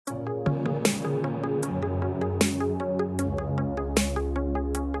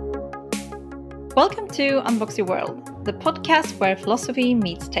Welcome to Unbox Your World, the podcast where philosophy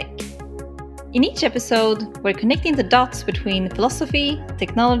meets tech. In each episode, we're connecting the dots between philosophy,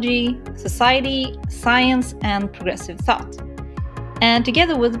 technology, society, science, and progressive thought. And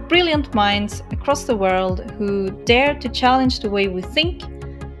together with brilliant minds across the world who dare to challenge the way we think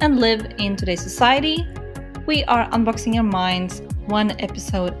and live in today's society, we are unboxing our minds one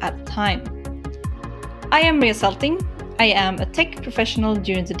episode at a time. I am Maria Salting. I am a tech professional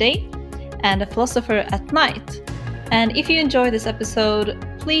during the day and a philosopher at night. And if you enjoy this episode,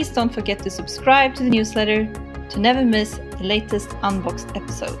 please don't forget to subscribe to the newsletter to never miss the latest unboxed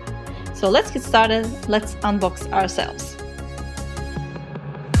episode. So let's get started. Let's unbox ourselves.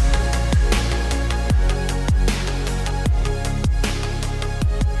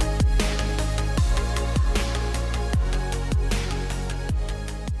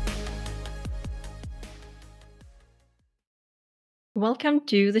 Welcome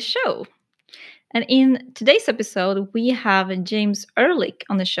to the show. And in today's episode, we have James Ehrlich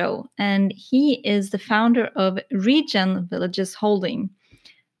on the show, and he is the founder of Regen Villages Holding,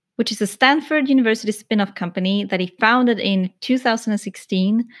 which is a Stanford University spin-off company that he founded in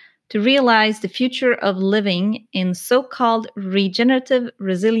 2016 to realize the future of living in so-called regenerative,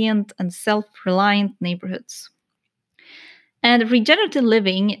 resilient, and self-reliant neighborhoods. And regenerative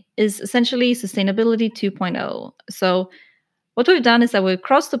living is essentially sustainability 2.0. So what we've done is that we've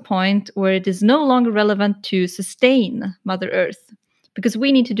crossed the point where it is no longer relevant to sustain Mother Earth because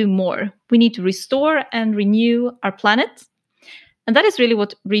we need to do more. We need to restore and renew our planet. And that is really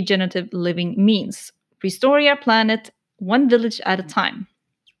what regenerative living means. Restore our planet one village at a time.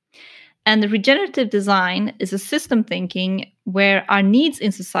 And the regenerative design is a system thinking where our needs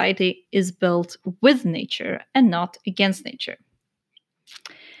in society is built with nature and not against nature.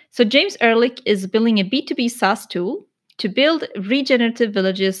 So James Ehrlich is building a B2B SaaS tool to build regenerative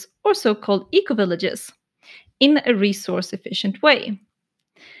villages, or so-called eco-villages, in a resource-efficient way.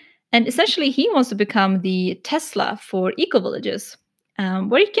 And essentially, he wants to become the Tesla for eco-villages,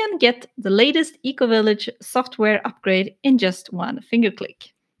 where you can get the latest eco-village software upgrade in just one finger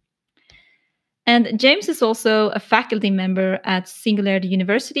click. And James is also a faculty member at Singularity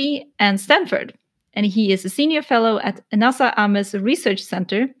University and Stanford, and he is a senior fellow at NASA Ames Research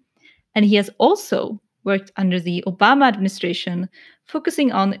Center, and he has also worked under the Obama administration,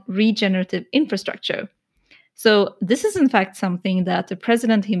 focusing on regenerative infrastructure. So this is in fact something that the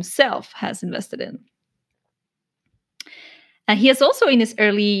president himself has invested in. He has also in his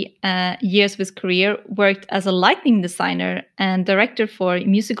early years of his career worked as a lighting designer and director for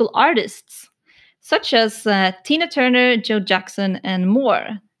musical artists, such as Tina Turner, Joe Jackson, and more.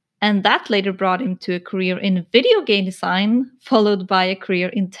 And that later brought him to a career in video game design, followed by a career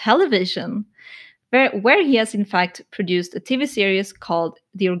in television, where he has in fact produced a TV series called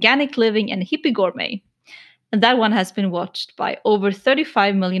The Organic Living and Hippie Gourmet. And that one has been watched by over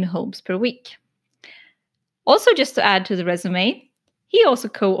 35 million homes per week. Also, just to add to the resume, he also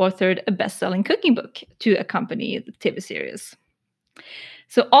co-authored a best-selling cooking book to accompany the TV series.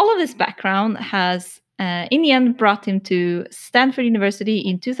 So all of this background has, in the end, brought him to Stanford University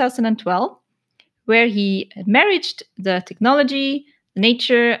in 2012, where he married the technology,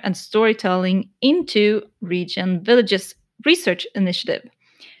 nature, and storytelling into Regen Villages Research Initiative,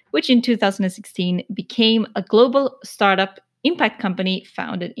 which in 2016 became a global startup impact company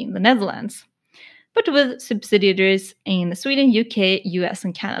founded in the Netherlands, but with subsidiaries in Sweden, UK, US,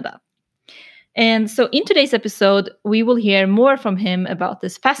 and Canada. And so in today's episode, we will hear more from him about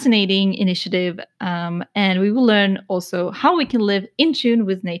this fascinating initiative, and we will learn also how we can live in tune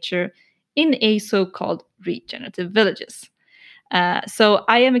with nature in a so-called regenerative villages. So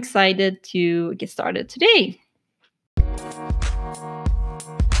I am excited to get started today.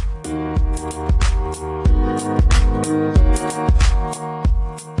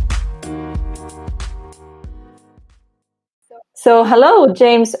 So hello,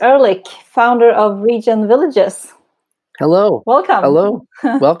 James Ehrlich, founder of Regen Villages. Hello. Welcome. Hello.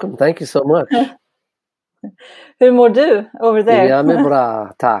 Welcome. Thank you so much. Hur mår du over there? Jag mår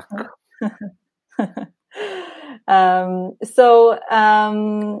bra, tack. So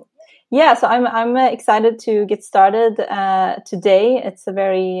I'm excited to get started today. It's a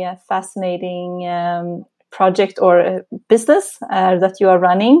very fascinating project or business that you are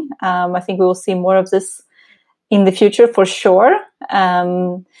running. I think we will see more of this in the future for sure.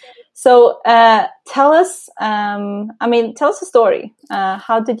 So tell us a story.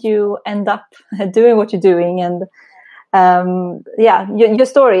 How did you end up doing what you're doing, and your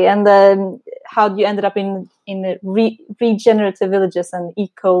story, and how you ended up in regenerative villages and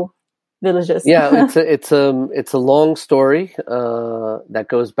eco villages. Yeah, it's a long story that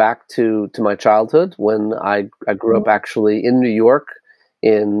goes back to my childhood when I grew up actually in New York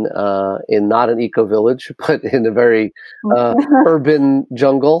in not an eco village but in a very urban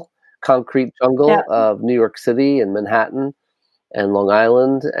jungle, concrete jungle of New York City and Manhattan and Long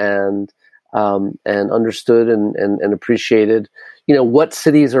Island, and understood and appreciated, what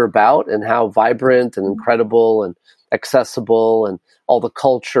cities are about and how vibrant and incredible and accessible and all the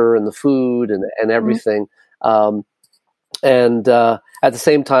culture and the food and everything. And at the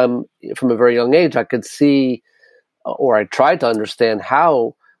same time, from a very young age, I could see, or I tried to understand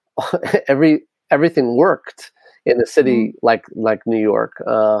how everything worked in a city like New York.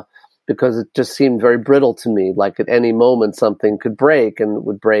 Because it just seemed very brittle to me. Like at any moment, something could break, and it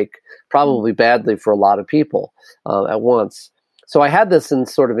would break probably badly for a lot of people at once. So I had this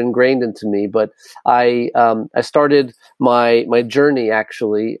sort of ingrained into me. But I started my journey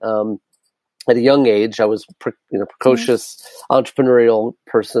actually at a young age. I was precocious entrepreneurial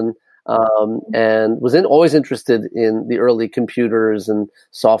person, and was always interested in the early computers and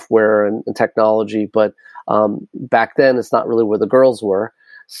software and technology. But back then, it's not really where the girls were.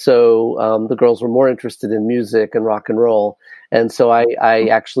 So the girls were more interested in music and rock and roll. And so I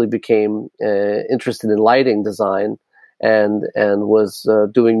actually became interested in lighting design and was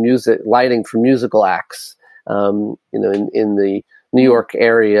doing lighting for musical acts, in the New York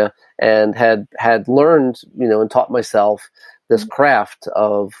area, and had learned, and taught myself this craft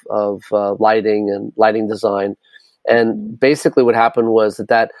of lighting and lighting design. And basically what happened was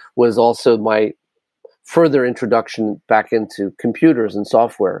that was also my further introduction back into computers and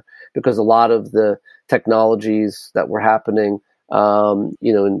software, because a lot of the technologies that were happening,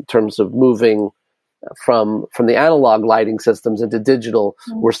 in terms of moving from the analog lighting systems into digital,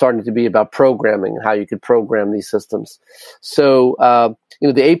 were starting to be about programming and how you could program these systems. So,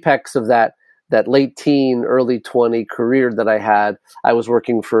 the apex of that late teen, early 20 career that I had, I was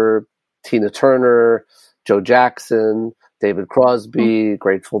working for Tina Turner, Joe Jackson, David Crosby,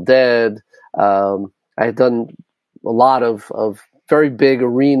 Grateful Dead. I had done a lot of very big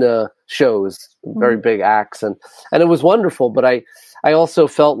arena shows, very big acts, and it was wonderful. But I also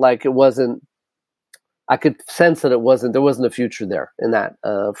felt like it wasn't. I could sense that there wasn't a future there in that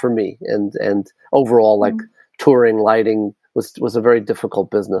for me, and overall, like touring lighting was a very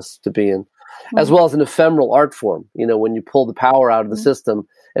difficult business to be in, as well as an ephemeral art form. When you pull the power out of the system,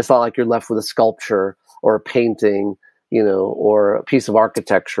 it's not like you're left with a sculpture or a painting, or a piece of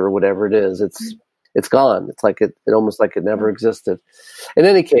architecture or whatever it is. It's gone. It's like it almost like it never existed. In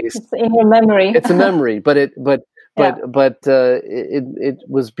any case, it's in your memory. It's a memory, but it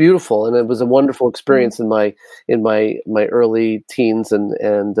was beautiful, and it was a wonderful experience in my early teens and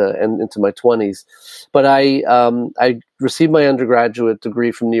into my 20s. But I received my undergraduate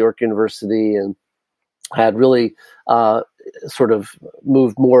degree from New York University, and had really sort of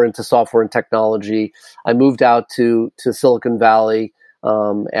moved more into software and technology. I moved out to Silicon Valley.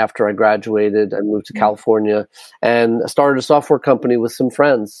 After I graduated, I moved to California and started a software company with some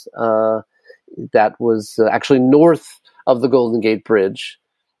friends that was actually north of the Golden Gate Bridge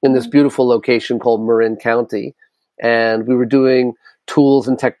in this beautiful location called Marin County. And we were doing tools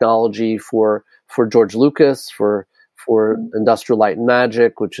and technology for George Lucas, for Industrial Light and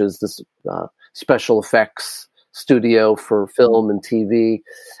Magic, which is this special effects studio for film and TV,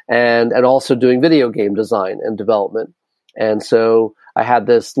 and also doing video game design and development. And so I had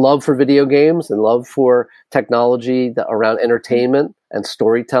this love for video games and love for technology around entertainment and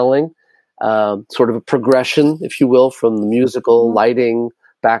storytelling, sort of a progression, if you will, from the musical lighting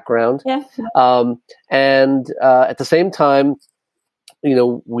background. Yeah. And at the same time, I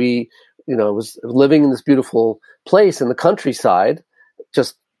was living in this beautiful place in the countryside,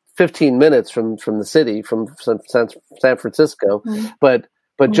 just 15 minutes from the city, from San Francisco, but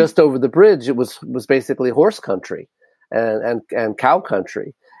just over the bridge, it was basically horse country and cow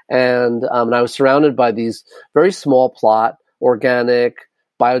country, and I was surrounded by these very small plot, organic,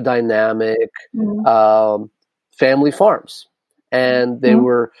 biodynamic family farms, and they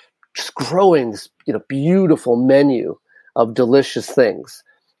were just growing this beautiful menu of delicious things,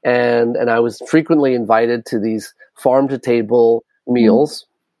 and I was frequently invited to these farm to table meals.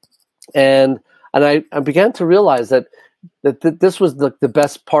 And I began to realize that this was the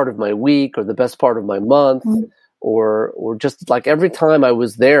best part of my week, or the best part of my month, or just like every time I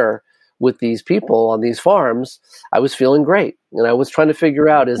was there with these people on these farms, I was feeling great. And I was trying to figure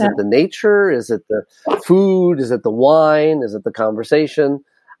out, is it the nature? Is it the food? Is it the wine? Is it the conversation?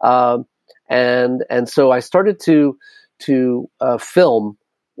 And so I started to film,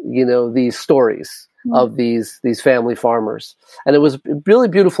 these stories. of these family farmers. And it was a really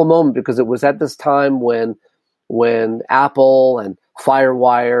beautiful moment because it was at this time when Apple and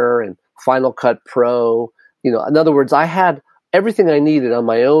FireWire and Final Cut Pro, in other words, I had everything I needed on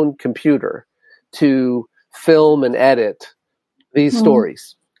my own computer to film and edit these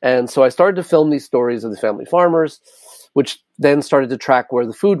stories. And so I started to film these stories of the family farmers, which then started to track where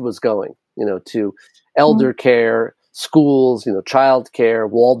the food was going, to elder care, schools, child care,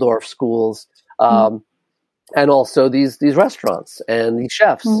 Waldorf schools, and also these restaurants and these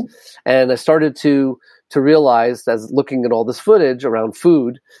chefs. And I started to realize, as looking at all this footage around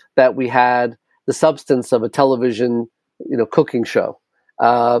food, that we had the substance of a television, cooking show.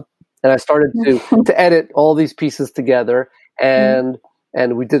 And I started to edit all these pieces together, and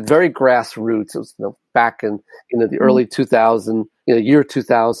we did very grassroots. It was back in the early 2000, year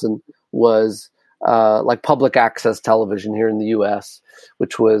 2000 was like public access television here in the U.S.,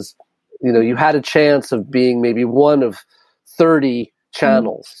 which was, you had a chance of being maybe one of 30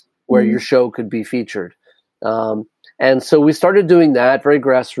 channels where your show could be featured. And so we started doing that, very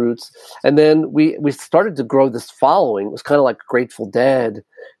grassroots. And then we started to grow this following. It was kind of like Grateful Dead,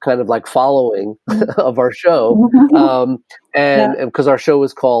 kind of like following of our show. And because our show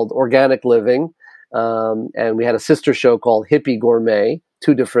was called Organic Living. And we had a sister show called Hippie Gourmet,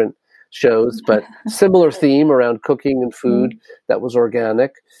 2 different shows, but similar theme around cooking and food that was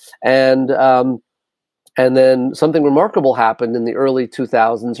organic. And then something remarkable happened in the early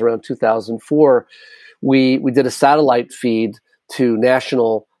 2000s, around 2004. We did a satellite feed to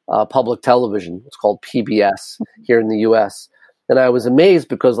national public television. It's called PBS here in the U.S. And I was amazed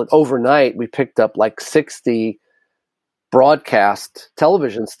because overnight we picked up 60 broadcast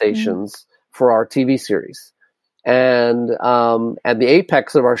television stations for our TV series. And at the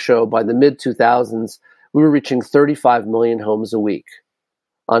apex of our show, by the mid-2000s, we were reaching 35 million homes a week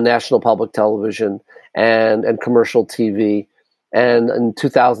on national public television and commercial TV. And in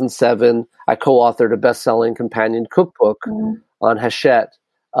 2007, I co-authored a best-selling companion cookbook on Hachette.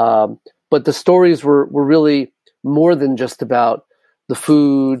 But the stories were really more than just about the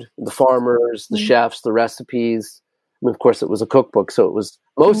food, the farmers, the chefs, the recipes. I mean, of course, it was a cookbook, so it was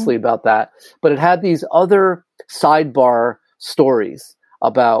mostly about that. But it had these other sidebar stories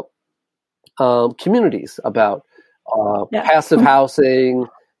about communities, about passive housing,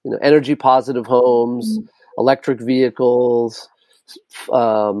 energy-positive homes, electric vehicles,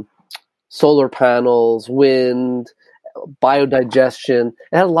 solar panels, wind, biodigestion.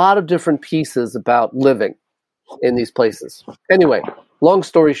 It had a lot of different pieces about living in these places. Anyway, long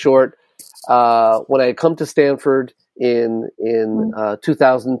story short, when I had come to Stanford in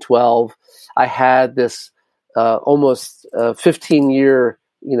 2012, I had this almost 15-year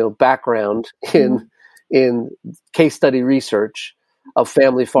background in case study research of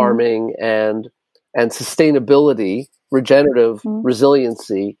family farming and sustainability, regenerative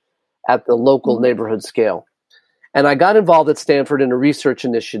resiliency at the local neighborhood scale. And I got involved at Stanford in a research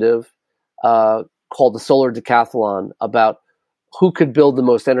initiative called the Solar Decathlon about who could build the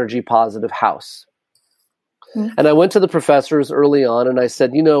most energy positive house. And I went to the professors early on and I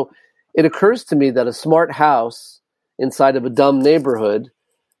said, it occurs to me that a smart house inside of a dumb neighborhood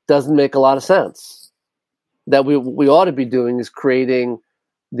doesn't make a lot of sense. That we ought to be doing is creating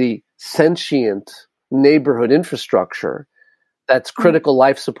the sentient neighborhood infrastructure that's critical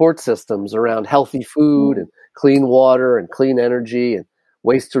life support systems around healthy food and clean water and clean energy and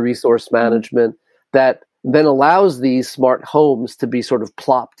waste to resource management that then allows these smart homes to be sort of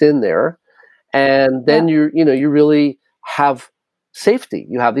plopped in there. And then you really have safety.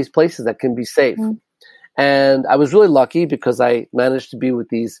 You have these places that can be safe. And I was really lucky because I managed to be with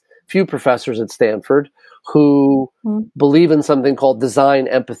these few professors at Stanford who believe in something called design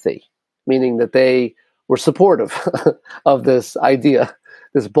empathy, meaning that they were supportive of this idea,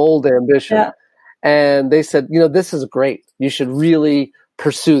 this bold ambition. And they said, this is great. You should really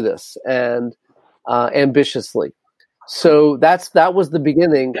pursue this and ambitiously. So that was the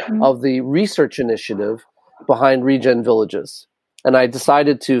beginning of the research initiative behind Regen Villages. And I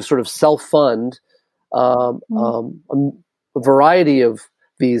decided to sort of self-fund a variety of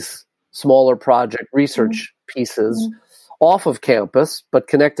these smaller project research pieces off of campus, but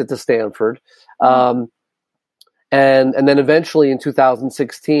connected to Stanford. And then eventually in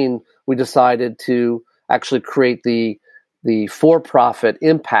 2016, we decided to actually create the for-profit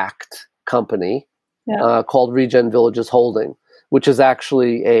impact company called Regen Villages Holding, which is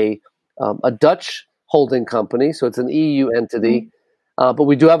actually a Dutch holding company. So it's an EU entity. But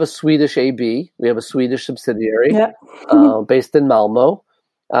we do have a Swedish AB. We have a Swedish subsidiary based in Malmo,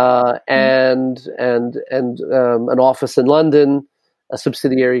 and an office in London, a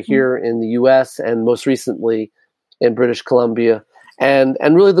subsidiary here in the U.S. and most recently in British Columbia. And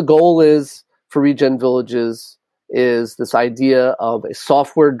really the goal is for Regen Villages is this idea of a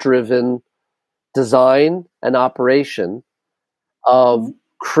software-driven design and operation of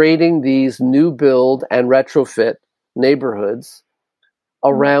creating these new build and retrofit neighborhoods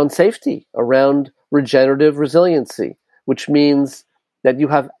around safety, around regenerative resiliency, which means that you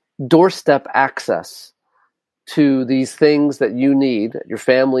have doorstep access to these things that you need, your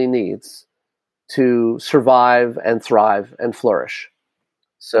family needs, to survive and thrive and flourish.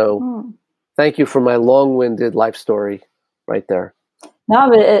 So thank you for my long-winded life story right there. No,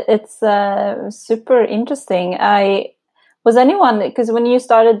 but it's super interesting. Was anyone, because when you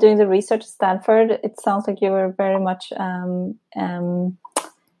started doing the research at Stanford, it sounds like you were very much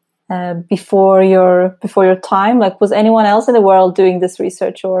before your time. Like, was anyone else in the world doing this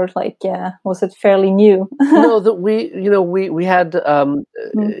research, or like, was it fairly new? No, that we had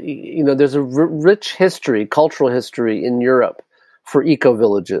there's a rich history, cultural history in Europe for eco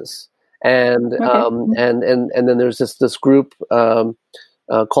villages, and and then there's this group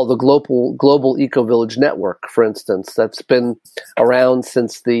called the Global Eco Village Network, for instance, that's been around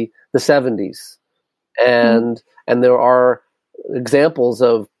since the 70s, and there are examples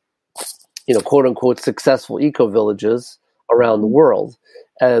of quote unquote successful eco villages around the world.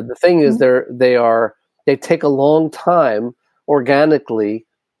 The thing is, they take a long time organically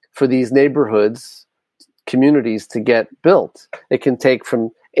for these neighborhoods, communities to get built. It can take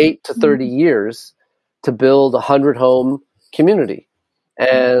from 8 to 30 years to build a 100-home community.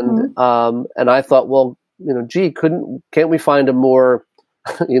 And I thought, well, can't we find a more,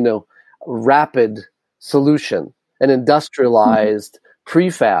 rapid solution, an industrialized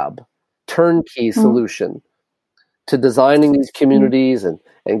prefab turnkey solution to designing these communities and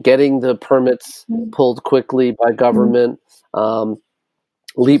getting the permits pulled quickly by government,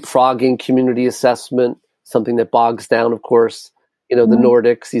 leapfrogging community assessment, something that bogs down, of course, the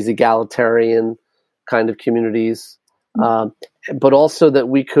Nordics, these egalitarian kind of communities, but also that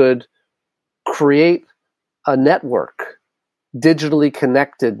we could create a network, digitally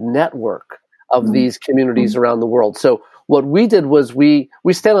connected network of these communities around the world. So what we did was we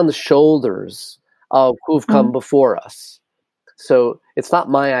stand on the shoulders of who've come before us. So it's not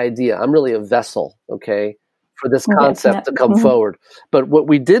my idea. I'm really a vessel, okay, for this concept to come forward. But what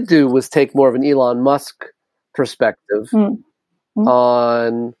we did do was take more of an Elon Musk perspective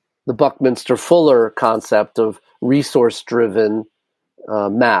on the Buckminster Fuller concept of resource-driven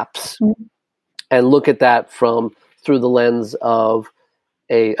maps and look at that through the lens of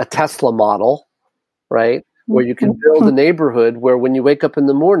a Tesla model, right? Where you can build a neighborhood where when you wake up in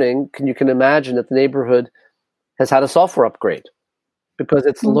the morning, you can imagine that the neighborhood has had a software upgrade because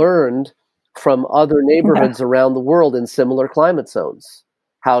it's learned from other neighborhoods around the world in similar climate zones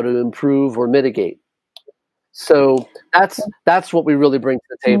how to improve or mitigate. So that's what we really bring to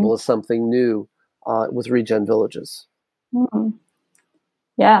the table is something new with Regen Villages.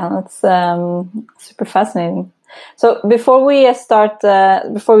 Yeah, that's super fascinating. So before we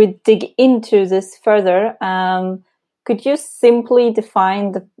before we dig into this further, could you simply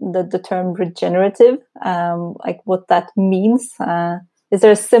define the term regenerative, like what that means? Is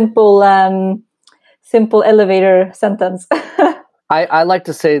there a simple elevator sentence? I like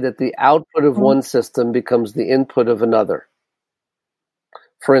to say that the output of one system becomes the input of another.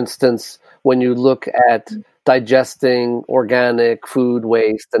 For instance, when you look at digesting organic food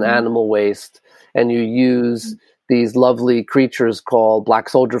waste and animal waste, and you use these lovely creatures called black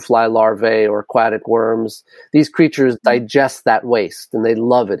soldier fly larvae or aquatic worms, these creatures digest that waste and they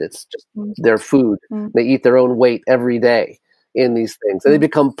love it. It's just their food. They eat their own weight every day in these things. And they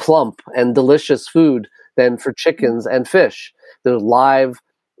become plump and delicious food then for chickens and fish. They're live,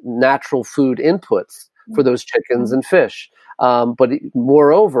 natural food inputs for those chickens and fish. But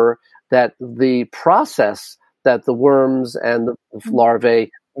moreover, that the process that the worms and the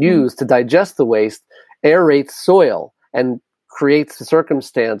larvae use to digest the waste aerates soil and creates the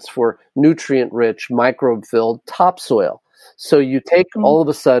circumstance for nutrient-rich, microbe-filled topsoil. So you take all of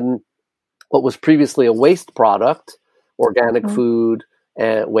a sudden what was previously a waste product, organic food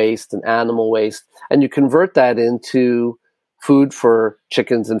and waste and animal waste, and you convert that into food for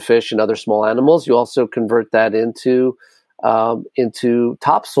chickens and fish and other small animals. You also convert that into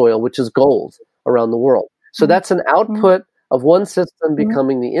topsoil, which is gold around the world. So that's an output of one system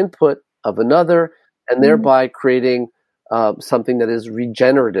becoming the input of another, and thereby creating something that is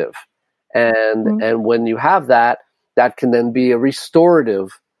regenerative. And when you have that, that can then be a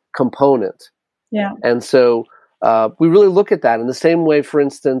restorative component. And so we really look at that in the same way. For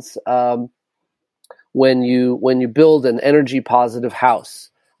instance, when you build an energy positive house,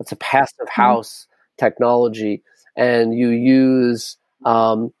 it's a passive house technology, and you use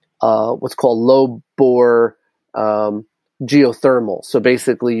what's called low bore geothermal. So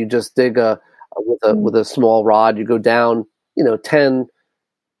basically, you just dig with a small rod. You go down, 10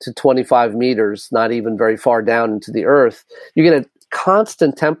 to 25 meters, not even very far down into the earth. You get a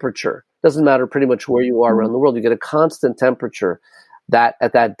constant temperature. Doesn't matter pretty much where you are around the world. You get a constant temperature that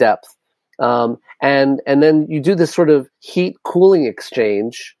at that depth, and then you do this sort of heat cooling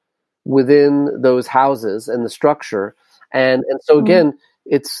exchange within those houses and the structure, and so again,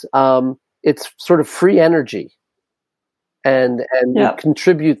 it's sort of free energy, and you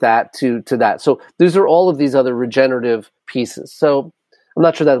contribute that to that. So these are all of these other regenerative pieces. So I'm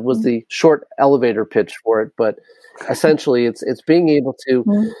not sure that was the short elevator pitch for it, but essentially it's being able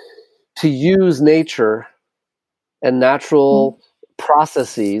to use nature and natural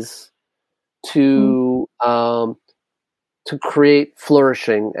processes to create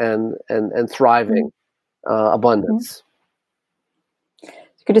flourishing and thriving abundance.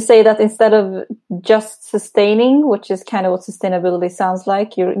 Could you say that instead of just sustaining, which is kind of what sustainability sounds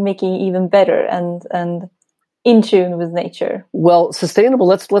like, you're making it even better and in tune with nature? Well, sustainable,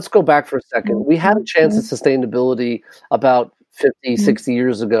 let's go back for a second. We had a chance at sustainability about 50, 60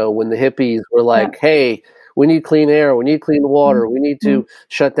 years ago when the hippies were like, hey, we need clean air, we need clean water, we need to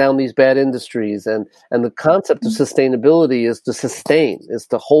shut down these bad industries. And the concept of sustainability is to sustain, is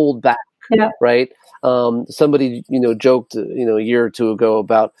to hold back, right? Somebody, joked, a year or two ago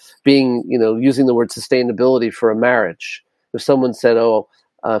about being, using the word sustainability for a marriage. If someone said,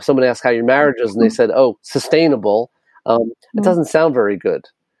 if someone asked how your marriage is, and they said, sustainable, it doesn't sound very good.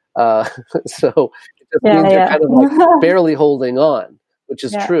 So it just means you're kind of like barely holding on, which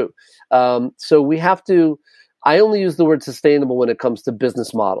is true. So we have to, I only use the word sustainable when it comes to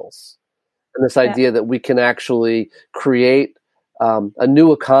business models. And this idea that we can actually create a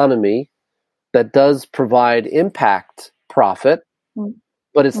new economy that does provide impact profit,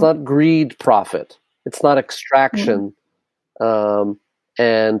 but it's not greed profit. It's not extraction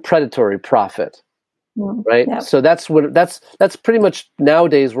and predatory profit, right? Yeah. So that's pretty much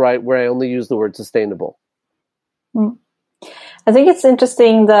nowadays where I only use the word sustainable. I think it's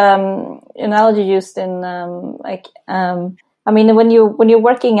interesting the analogy used in when you're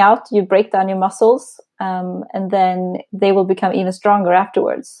working out, you break down your muscles, and then they will become even stronger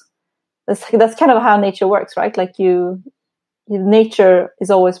afterwards. That's kind of how nature works, right? Like nature is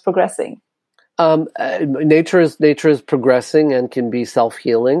always progressing. Nature is progressing and can be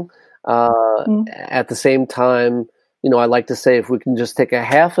self-healing. At the same time, I like to say if we can just take a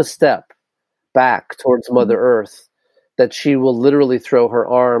half a step back towards Mother Earth, that she will literally throw her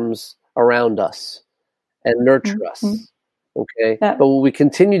arms around us and nurture us. Okay. Yeah. But what we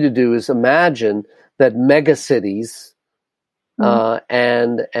continue to do is imagine that mega cities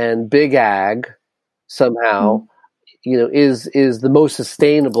and big ag somehow is the most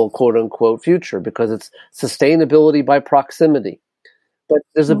sustainable, quote unquote, future, because it's sustainability by proximity. But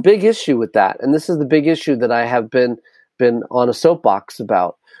there's a big issue with that, and this is the big issue that I have been on a soapbox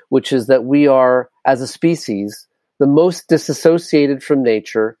about, which is that we are, as a species, the most disassociated from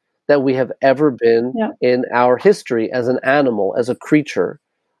nature that we have ever been in our history as an animal, as a creature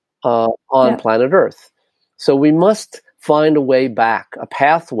on planet Earth. So we must find a way back, a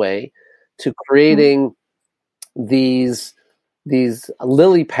pathway to creating these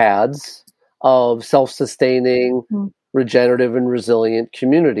lily pads of self-sustaining, regenerative, and resilient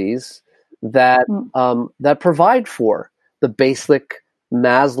communities that that provide for the basic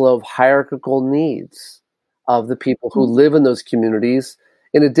Maslow hierarchical needs of the people who live in those communities,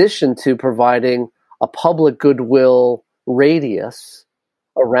 in addition to providing a public goodwill radius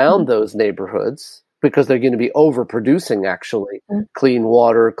around those neighborhoods, because they're going to be overproducing actually clean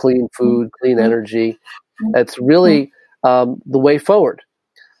water, clean food, clean energy. That's really the way forward.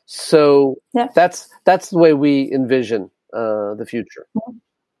 So that's the way we envision the future.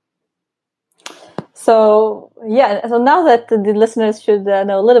 So now that the listeners should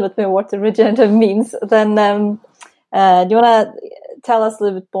know a little bit more what the regenerative means, then do you want to tell us a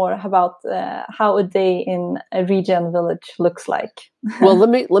little bit more about how a day in a regen village looks like? Well, let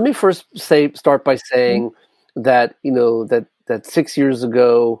me first start by saying that that 6 years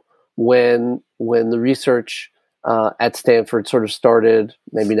ago, when the research at Stanford sort of started,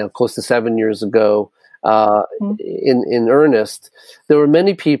 maybe now close to 7 years ago, in earnest, there were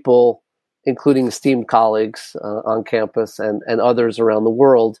many people, including esteemed colleagues on campus and others around the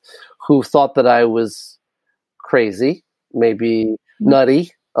world, who thought that I was crazy, maybe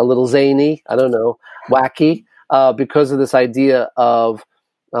nutty, a little zany, I don't know, wacky, because of this idea of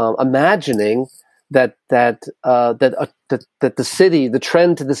imagining that the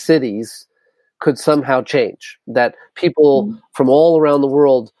trend to the cities could somehow change. That people from all around the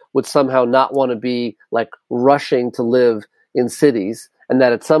world would somehow not want to be like rushing to live in cities, and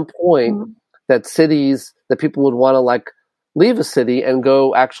that at some point that people would want to like leave a city and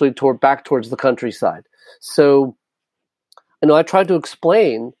go actually back towards the countryside. So, I tried to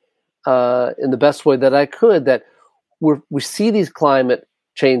explain in the best way that I could that we see these climate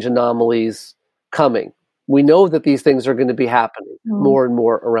change anomalies coming. We know that these things are going to be happening more and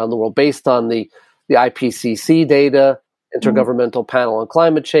more around the world based on the IPCC data, Intergovernmental Panel on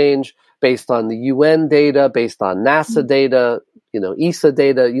Climate Change, based on the UN data, based on NASA data, ESA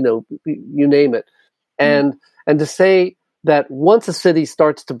data, you name it. And to say that once a city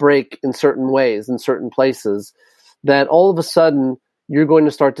starts to break in certain ways, in certain places, that all of a sudden you're going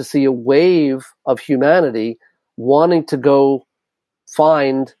to start to see a wave of humanity wanting to go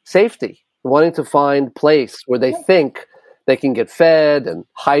find safety, wanting to find place where they think they can get fed and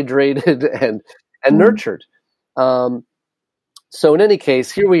hydrated and nurtured. So in any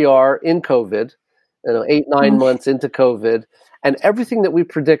case, here we are in COVID, 8-9 months into COVID, and everything that we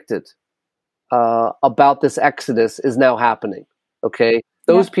predicted about this exodus is now happening. Okay,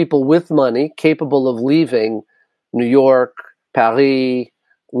 those people with money capable of leaving New York, Paris,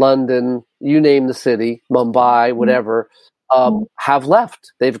 London, you name the city, Mumbai, whatever, have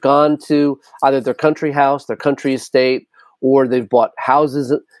left. They've gone to either their country house, their country estate, or they've bought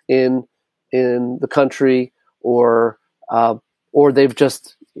houses in the country, or they've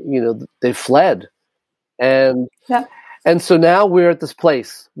just they've fled, and so now we're at this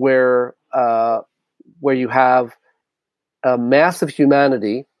place where you have a massive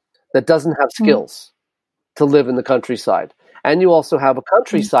humanity that doesn't have skills to live in the countryside. And you also have a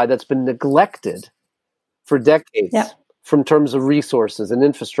countryside that's been neglected for decades from terms of resources and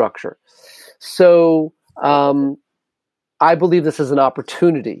infrastructure. So I believe this is an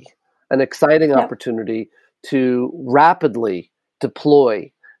opportunity, an exciting opportunity to rapidly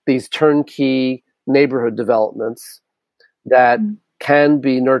deploy these turnkey neighborhood developments that can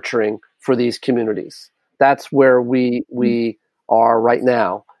be nurturing for these communities. That's where we are right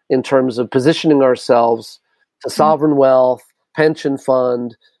now in terms of positioning ourselves to sovereign wealth, pension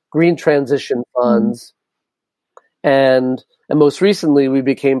fund, green transition funds, and most recently we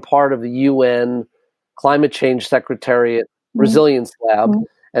became part of the UN Climate Change Secretariat Resilience Lab,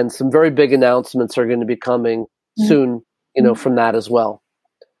 and some very big announcements are going to be coming soon, from that as well.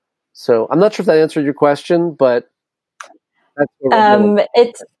 So I'm not sure if that answered your question, but that's what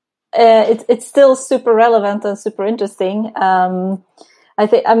it's still super relevant and super interesting. So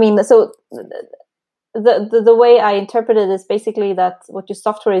the way I interpret it is basically that what your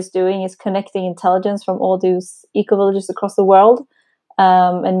software is doing is connecting intelligence from all those eco-villages across the world,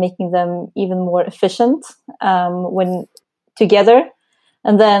 and making them even more efficient when together.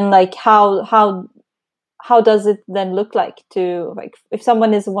 And then like how does it then look like to, like, if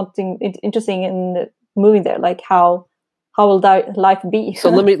someone is interested in moving there, like how will that life be? So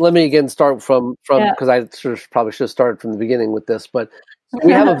let me again start from because I probably should have started from the beginning with this, but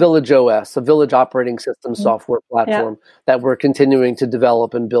we have a Village OS, a village operating system software platform that we're continuing to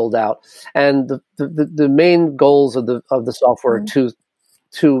develop and build out. And the main goals of the software are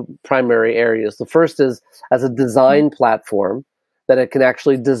two primary areas. The first is as a design platform that it can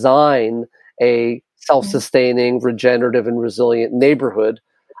actually design a self-sustaining, regenerative, and resilient neighborhood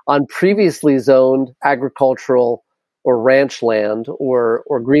on previously zoned agricultural or ranch land or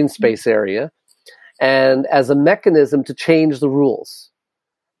green space area, and as a mechanism to change the rules,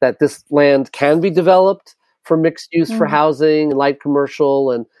 that this land can be developed for mixed use for housing, light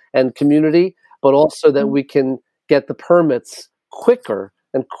commercial, and community, but also that we can get the permits quicker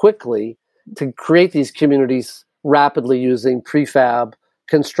and quickly to create these communities rapidly using prefab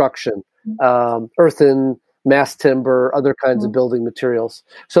construction, earthen, mass timber, other kinds of building materials,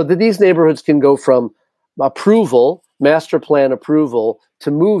 so that these neighborhoods can go from approval, master plan approval,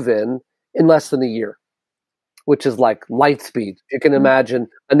 to move in less than a year, which is like light speed. You can imagine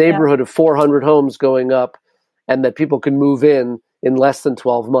a neighborhood of 400 homes going up and that people can move in less than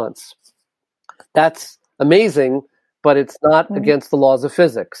 12 months. That's amazing, but it's not against the laws of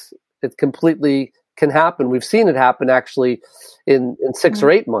physics. It completely can happen. We've seen it happen actually in 6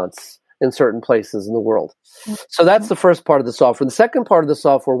 or 8 months in certain places in the world. So that's the first part of the software. The second part of the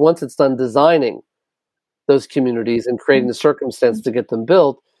software, once it's done designing those communities and creating the circumstance to get them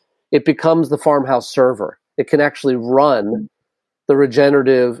built, it becomes the farmhouse server. It can actually run the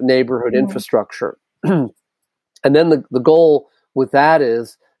regenerative neighborhood infrastructure. And then the goal with that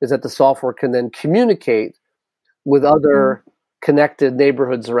is that the software can then communicate with other connected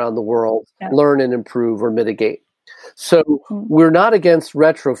neighborhoods around the world learn and improve or mitigate. So Mm. we're not against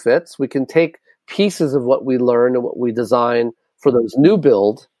retrofits. We can take pieces of what we learn and what we design for those new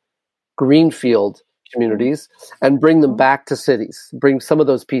build greenfield communities and bring them back to cities, bring some of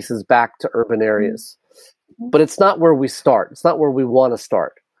those pieces back to urban areas. But it's not where we start. It's not where we want to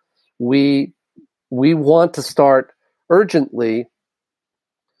start. We want to start urgently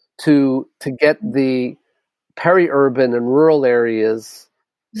to get the peri-urban and rural areas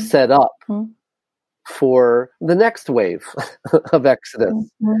set up for the next wave of exodus,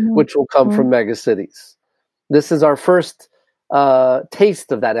 which will come from megacities. This is our first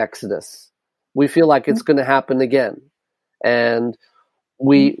taste of that exodus. We feel like it's going to happen again. And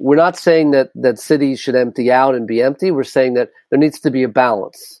we're not saying that cities should empty out and be empty. We're saying that there needs to be a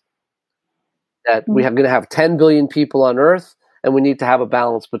balance, that we are going to have 10 billion people on Earth, and we need to have a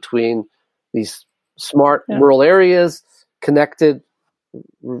balance between these smart rural areas, connected,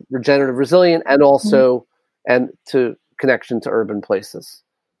 regenerative, resilient, and also and to connection to urban places.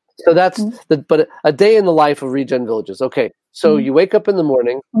 So that's but a day in the life of Regen Villages. Okay, so you wake up in the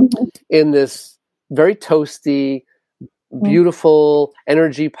morning in this very toasty, beautiful,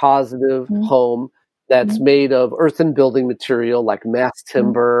 energy positive home that's made of earthen building material like mass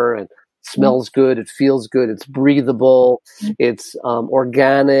timber, and smells good, it feels good, it's breathable, it's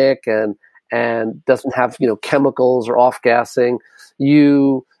organic, and doesn't have chemicals or off gassing.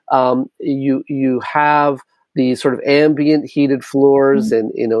 You have these sort of ambient heated floors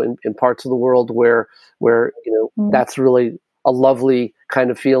in parts of the world where that's really a lovely kind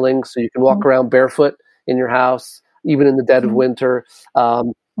of feeling. So you can walk around barefoot in your house, even in the dead of winter,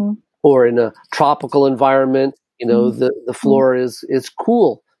 or in a tropical environment. The floor is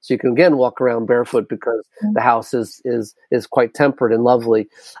cool, so you can again walk around barefoot because the house is quite temperate and lovely.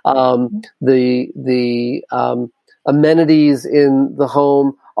 The amenities in the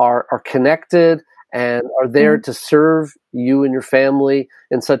home are connected and are there to serve you and your family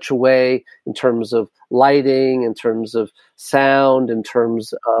in such a way, in terms of lighting, in terms of sound, in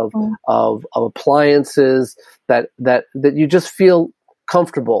terms of appliances, that you just feel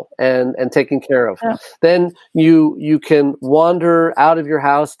comfortable and taken care of. Then you can wander out of your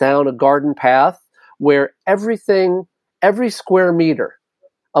house down a garden path where every square meter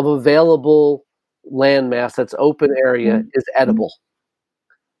of available landmass that's open area is edible.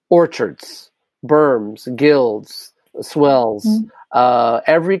 Orchards, berms, guilds, swells,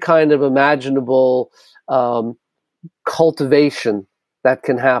 every kind of imaginable cultivation that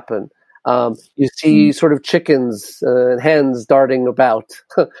can happen. You see sort of chickens and hens darting about.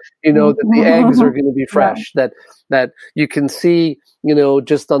 That the eggs are going to be fresh. That you can see,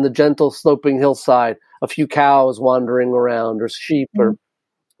 just on the gentle sloping hillside, a few cows wandering around, or sheep or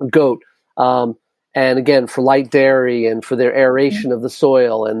goat. And again, for light dairy and for their aeration of the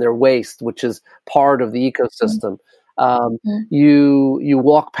soil and their waste, which is part of the ecosystem. You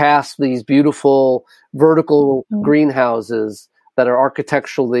walk past these beautiful vertical greenhouses that are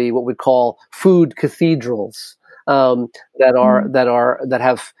architecturally what we call food cathedrals, that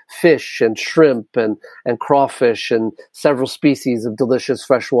have fish and shrimp and crawfish and several species of delicious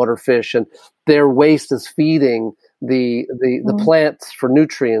freshwater fish, and their waste is feeding the plants for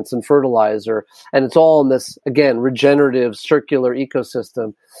nutrients and fertilizer, and it's all in this, again, regenerative circular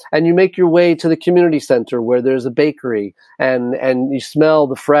ecosystem. And you make your way to the community center where there's a bakery, and you smell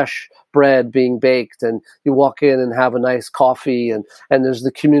the fresh bread being baked, and you walk in and have a nice coffee, and there's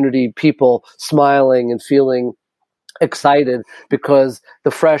the community people smiling and feeling excited because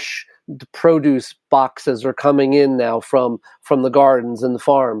the fresh produce boxes are coming in now from the gardens and the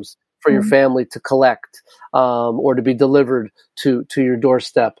farms for your family to collect, or to be delivered to your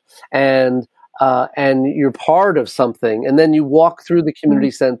doorstep, and you're part of something. And then you walk through the community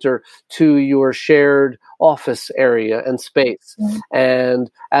center to your shared office area and space.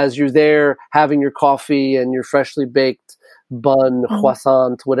 And as you're there having your coffee and your freshly baked bun,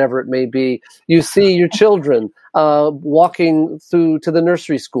 croissant, whatever it may be, you see your children walking through to the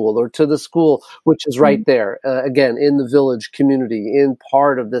nursery school or to the school, which is right there, again, in the village community, in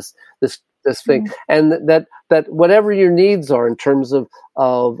part of this thing. And that whatever your needs are in terms of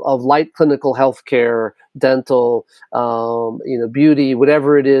light clinical healthcare, dental, beauty,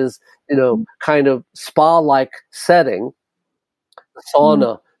 whatever it is, kind of spa-like setting,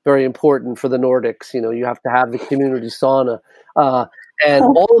 sauna, very important for the Nordics. You have to have the community sauna. And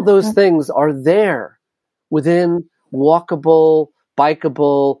all of those things are there within walkable,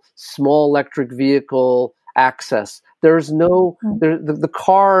 bikeable, small electric vehicle access. There's no, the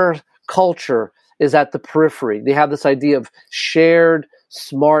car culture is at the periphery. They have this idea of shared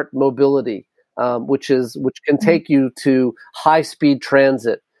smart mobility, which can take you to high-speed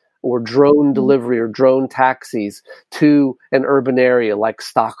transit or drone delivery or drone taxis to an urban area like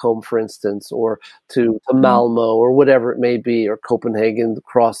Stockholm, for instance, or to Malmo or whatever it may be, or Copenhagen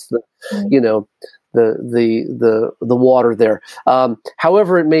across the, the water there.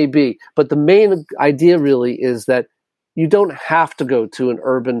 However it may be. But the main idea really is that you don't have to go to an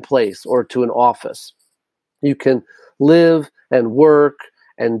urban place or to an office. You can live and work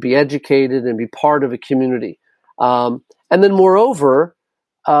and be educated and be part of a community. And then moreover,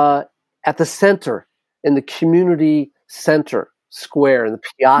 at the center, in the community center square, in the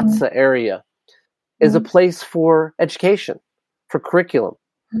piazza area, is a place for education, for curriculum,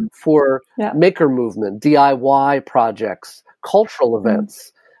 for maker movement, DIY projects, cultural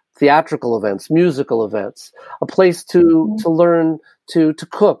events, theatrical events, musical events, a place to learn to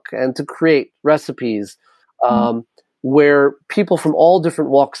cook and to create recipes, where people from all different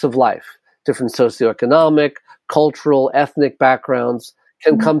walks of life, different socioeconomic, cultural, ethnic backgrounds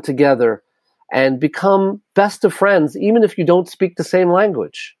can come together and become best of friends, even if you don't speak the same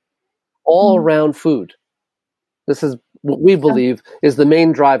language, all around food. This is what we believe is the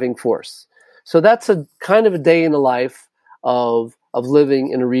main driving force. So that's a kind of a day in the life of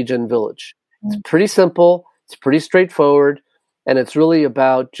living in a regen village. It's pretty simple, it's pretty straightforward, and it's really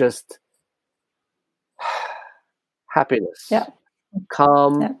about just happiness,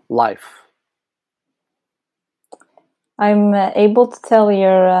 calm life. I'm able to tell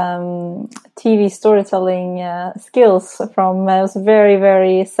your TV storytelling skills from it was very,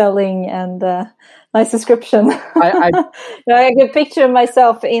 very selling and nice description. I can picture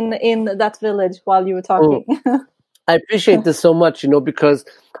myself in that village while you were talking. I appreciate this so much, because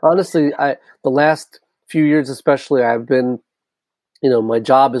honestly, the last few years especially, I've been, my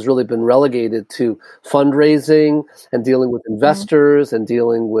job has really been relegated to fundraising and dealing with investors and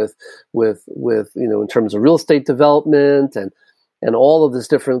dealing with in terms of real estate development and all of this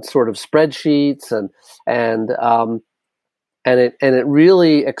different sort of spreadsheets and it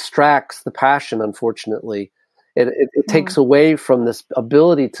really extracts the passion. Unfortunately, it takes away from this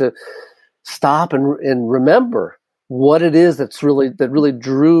ability to stop and remember what it is that really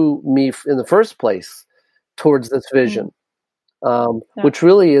drew me in the first place towards this vision. Which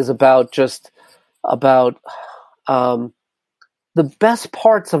really is about the best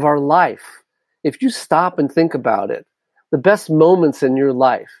parts of our life. If you stop and think about it, the best moments in your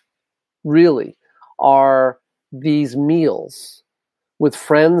life really are these meals with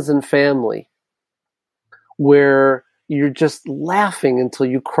friends and family where you're just laughing until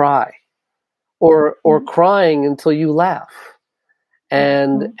you cry or crying until you laugh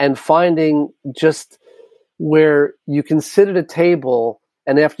and finding just where you can sit at a table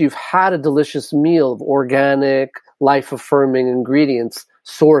and after you've had a delicious meal of organic, life-affirming ingredients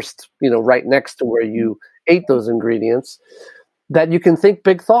sourced, right next to where you ate those ingredients, that you can think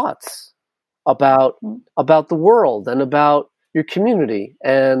big thoughts about the world and about your community.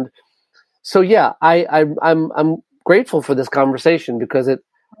 And so, I'm grateful for this conversation because it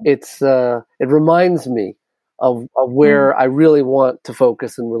reminds me of where I really want to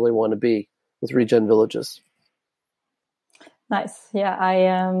focus and really want to be with Regen Villages. Nice. Yeah,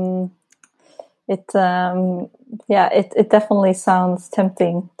 it definitely sounds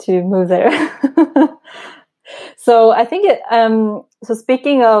tempting to move there. So I think so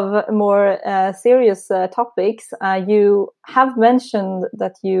speaking of more serious topics, you have mentioned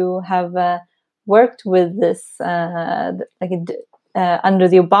that you have worked with this under the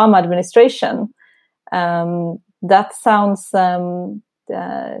Obama administration. That sounds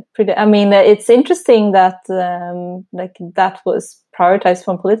pretty. I mean, it's interesting that that was prioritized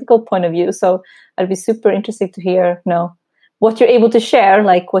from a political point of view. So I'd be super interested to hear, what you're able to share,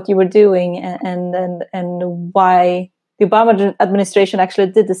 like what you were doing, and why the Obama administration actually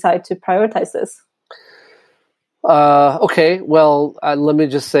did decide to prioritize this. Okay, well, let me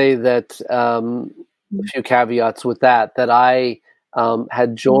just say that a few caveats with that I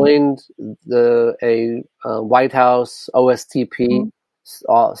had joined a White House OSTP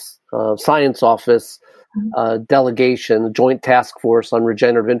science office delegation, Joint Task Force on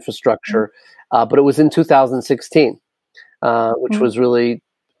Regenerative Infrastructure, but it was in 2016, which was really,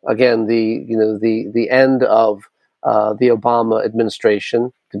 again, the end of the Obama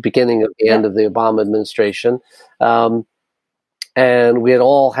administration, the beginning of the end of the Obama administration, and we had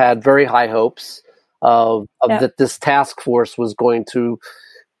all had very high hopes of that this task force was going to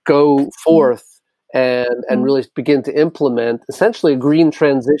go forth and really begin to implement essentially a green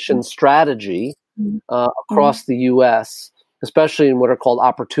transition strategy across the U.S., especially in what are called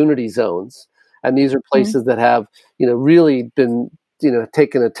opportunity zones. And these are places that have, really been,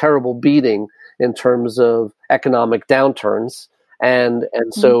 taken a terrible beating in terms of economic downturns. And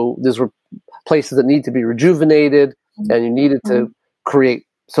so these were places that need to be rejuvenated, and you needed to create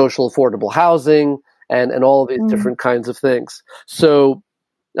social affordable housing and all of these different kinds of things. So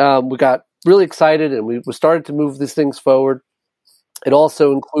we got really excited, and we started to move these things forward. It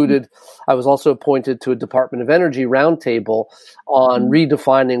also included, I was also appointed to a Department of Energy roundtable on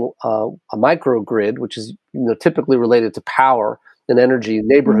redefining a microgrid, which is typically related to power and energy,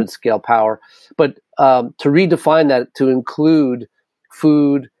 neighborhood scale power, but to redefine that to include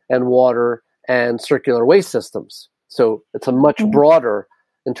food and water and circular waste systems. So it's a much broader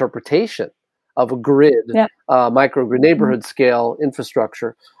interpretation of a grid, microgrid, neighborhood scale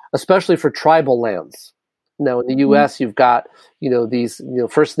infrastructure, especially for tribal lands. Now, in the U.S., you've got these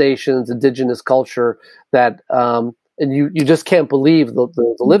First Nations, indigenous culture that, and you just can't believe the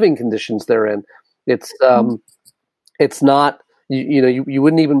living conditions they're in. It's not you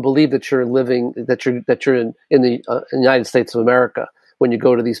wouldn't even believe that you're living that you're in the United States of America when you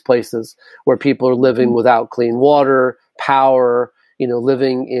go to these places where people are living without clean water, power,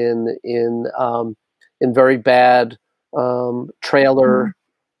 living in very bad trailer,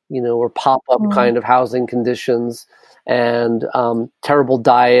 or pop-up kind of housing conditions, and terrible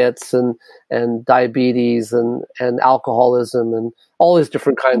diets, and diabetes, and alcoholism, and all these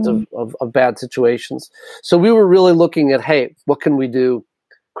different kinds of bad situations. So we were really looking at, hey, what can we do?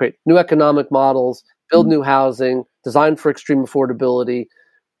 Create new economic models, build new housing, design for extreme affordability,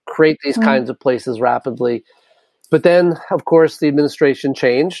 create these kinds of places rapidly. But then, of course, the administration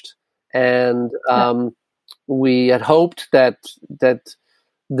changed, and we had hoped that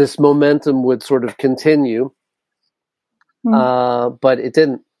this momentum would sort of continue, but it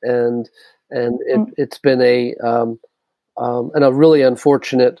didn't, and it's been a really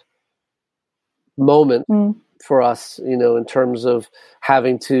unfortunate moment for us, in terms of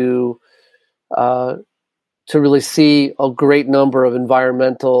having to really see a great number of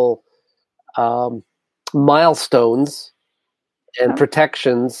environmental milestones and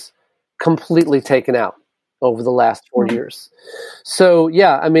protections completely taken out over the last 4 years. So,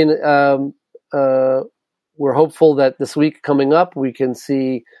 I mean, we're hopeful that this week coming up, we can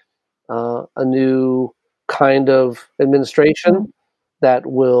see a new kind of administration that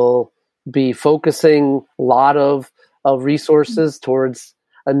will be focusing a lot of resources towards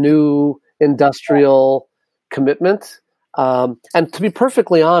a new industrial commitment. And to be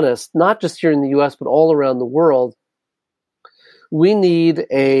perfectly honest, not just here in the U.S., but all around the world, we need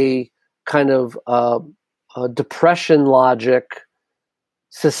a kind of depression logic,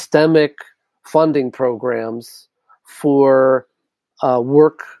 systemic funding programs for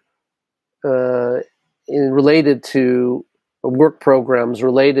work programs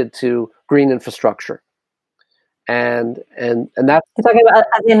related to green infrastructure, and that's you're talking about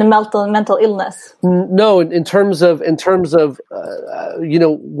as in mental illness. No, in terms of what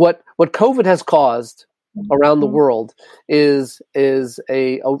COVID has caused around the world is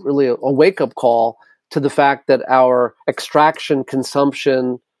a wake up call to the fact that our extraction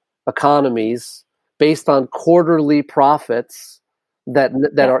consumption economies, based on quarterly profits that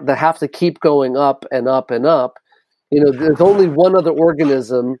have to keep going up and up and up, there's only one other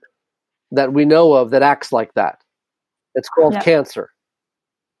organism that we know of that acts like that. It's called cancer.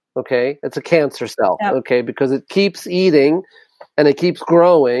 Okay, it's a cancer cell. Okay, because it keeps eating and it keeps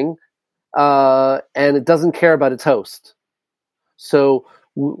growing, and it doesn't care about its host. So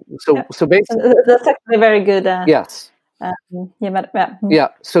basically, that's actually very good. Yes.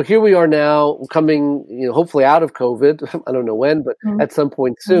 So here we are now, coming, hopefully out of COVID. I don't know when, but at some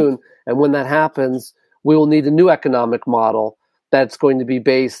point soon. And when that happens, we will need a new economic model that's going to be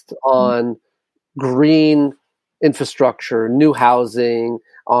based on green infrastructure, new housing,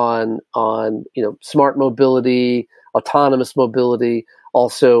 on smart mobility, autonomous mobility,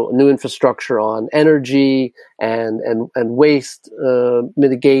 also new infrastructure on energy and waste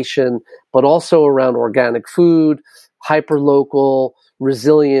mitigation, but also around organic food, hyperlocal,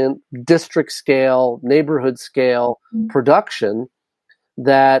 resilient, district scale, neighborhood scale production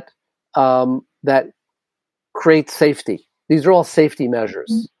that creates safety. These are all safety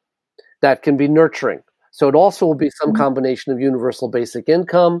measures that can be nurturing. So it also will be some combination of universal basic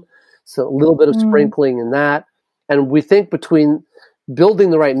income, so a little bit of sprinkling in that. And we think between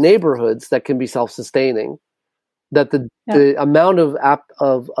building the right neighborhoods that can be self-sustaining, that the amount of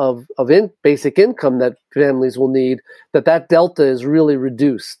basic income that families will need, that delta is really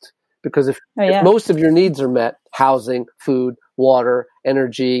reduced. Because if most of your needs are met, housing, food, water,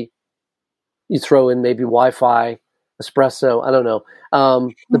 energy, you throw in maybe Wi-Fi, espresso, I don't know,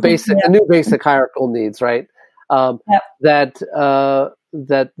 the new basic hierarchical needs, right? That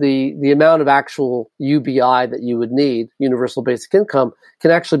the amount of actual UBI that you would need, universal basic income,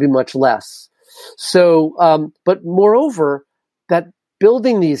 can actually be much less. So, but moreover, that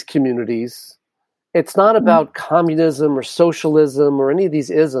building these communities, it's not about communism or socialism or any of these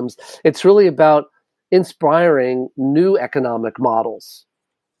isms. It's really about inspiring new economic models.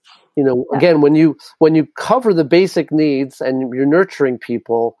 Again, when you cover the basic needs and you're nurturing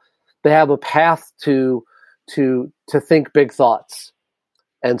people, they have a path to think big thoughts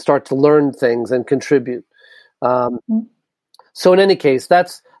and start to learn things and contribute. So in any case,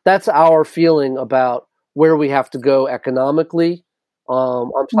 that's our feeling about where we have to go economically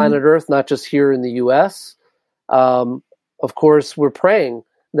on planet Earth, not just here in the U.S. Of course, we're praying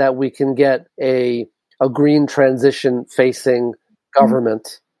that we can get a green transition facing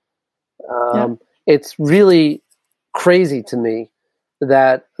government. It's really crazy to me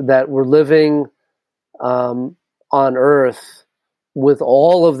that we're living on Earth with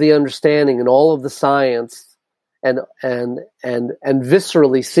all of the understanding and all of the science and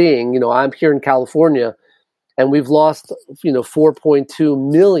viscerally seeing. I'm here in California, and we've lost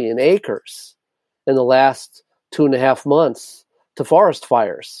 4.2 million acres in the last 2.5 months to forest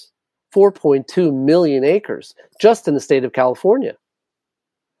fires. 4.2 million acres just in the state of California.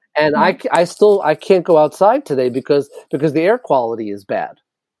 And I can't go outside today because the air quality is bad.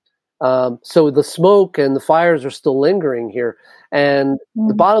 So the smoke and the fires are still lingering here. And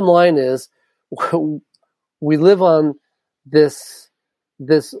the bottom line is, we live on this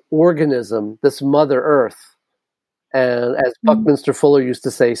organism, this Mother Earth, and as Buckminster Fuller used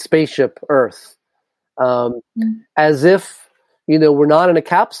to say, spaceship Earth, as if we're not in a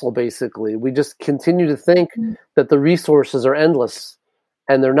capsule. Basically, we just continue to think that the resources are endless.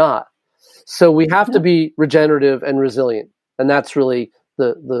 And they're not. So we have to be regenerative and resilient. And that's really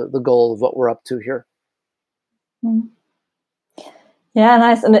the goal of what we're up to here. Yeah,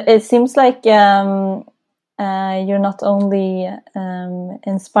 nice. And it seems like you're not only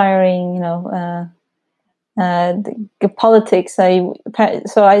inspiring, the politics. So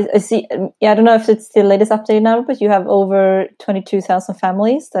I see, I don't know if it's the latest update now, but you have over 22,000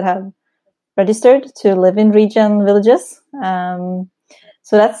 families that have registered to live in regen villages.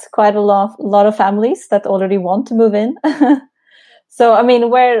 So that's quite a lot of families that already want to move in. So, I mean,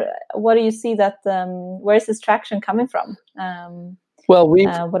 what do you see that, where is this traction coming from? Well,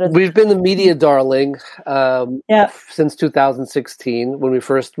 we've been the media darling since 2016, when we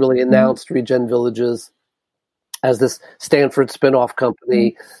first really announced Regen Villages as this Stanford spinoff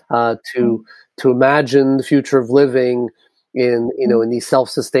company to imagine the future of living in these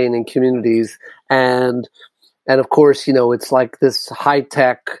self-sustaining communities. And of course, it's like this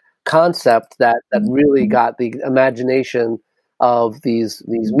high-tech concept that really got the imagination of these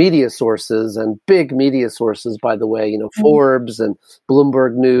media sources, and big media sources, by the way, Forbes and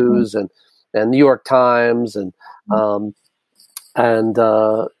Bloomberg News and New York Times and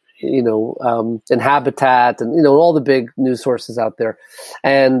Habitat and all the big news sources out there,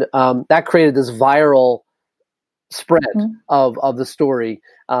 and that created this viral spread of the story.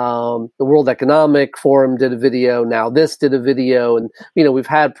 The World Economic Forum did a video. Now this did a video, and we've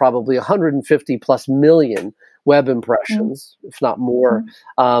had probably 150 plus million web impressions, if not more.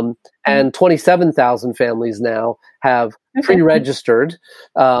 And 27,000 families now have pre-registered,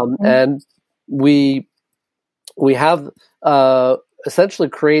 and we have essentially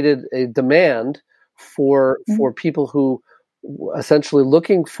created a demand for people who essentially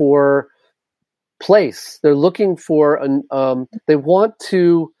looking for place. They're looking for they want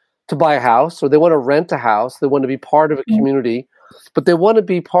to buy a house, or they want to rent a house. They want to be part of a community, but they want to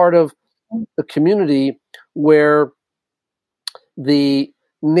be part of a community where the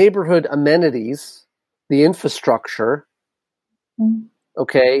neighborhood amenities, the infrastructure,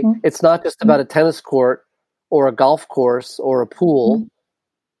 it's not just about a tennis court or a golf course or a pool,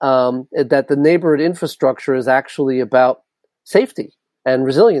 that the neighborhood infrastructure is actually about safety and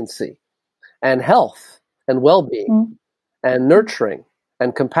resiliency and health and well-being and nurturing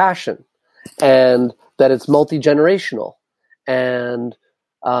and compassion, and that it's multi-generational. And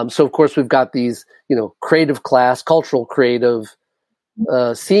so, of course, we've got these, creative class, cultural creative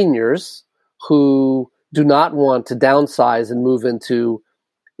seniors who do not want to downsize and move into,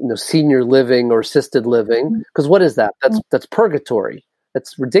 senior living or assisted living, because what is that? That's purgatory.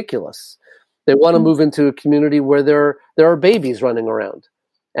 That's ridiculous. They want to move into a community where there are babies running around.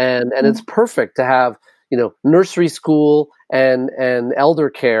 And it's perfect to have, nursery school and elder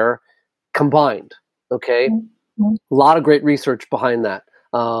care combined. Okay. A lot of great research behind that,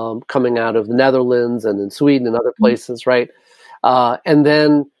 coming out of the Netherlands and in Sweden and other places. Right. And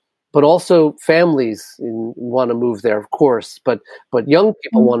then but also families want to move there, of course. But young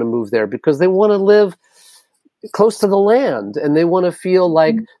people want to move there because they want to live close to the land, and they want to feel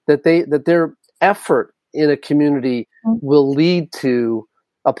like that their effort in a community will lead to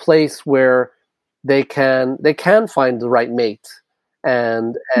a place where they can find the right mate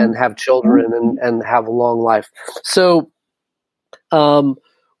and have children and have a long life. So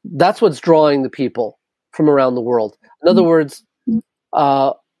that's what's drawing the people from around the world. In other words,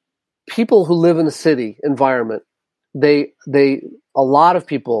 people who live in a city environment, a lot of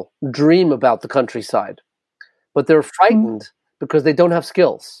people dream about the countryside, but they're frightened because they don't have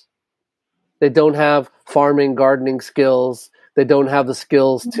skills. They don't have farming, gardening skills. They don't have the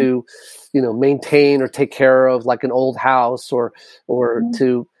skills to, maintain or take care of like an old house, or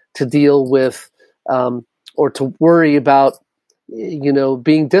to deal with, or to worry about,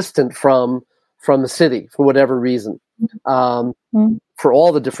 being distant from the city for whatever reason, for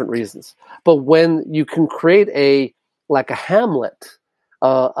all the different reasons. But when you can create a hamlet,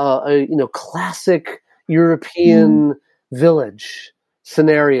 a classic European village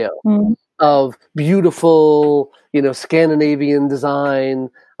scenario of beautiful, Scandinavian design,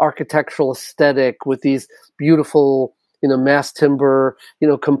 architectural aesthetic with these beautiful, mass timber,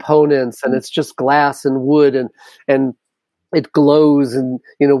 components, and it's just glass and wood, and it glows and,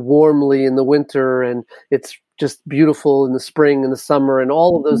 warmly in the winter, and it's just beautiful in the spring and the summer, and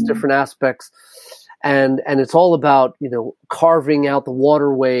all of those different aspects. And it's all about, carving out the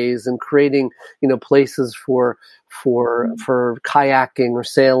waterways and creating, places for kayaking or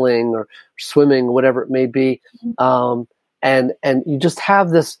sailing or swimming, whatever it may be. And you just have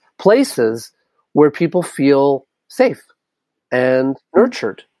this places where people feel safe and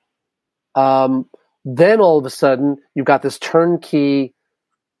nurtured. Then all of a sudden you've got this turnkey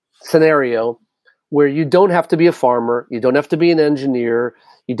scenario where you don't have to be a farmer, you don't have to be an engineer,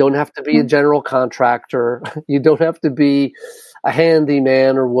 you don't have to be a general contractor, you don't have to be a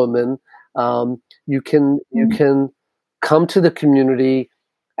handyman or woman. You can come to the community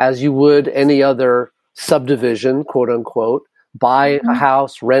as you would any other subdivision, quote unquote, buy a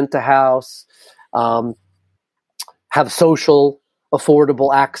house, rent a house, have social,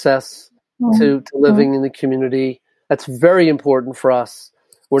 affordable access to living in the community. That's very important for us.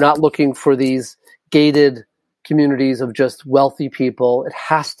 We're not looking for these gated communities of just wealthy people. It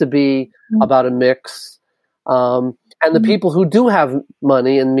has to be about a mix. And the people who do have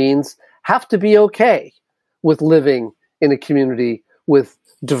money and means have to be okay with living in a community with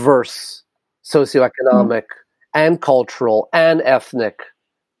diverse socioeconomic and cultural and ethnic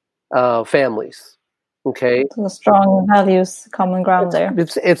families. Okay, so strong values, common ground there.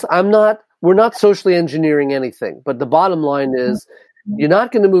 We're not socially engineering anything, but the bottom line is, you're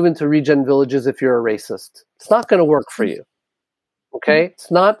not going to move into regen villages if you're a racist. It's not going to work for you. Okay, it's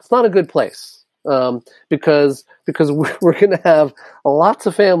not a good place, because we're going to have lots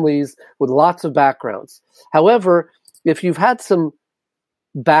of families with lots of backgrounds. However, if you've had some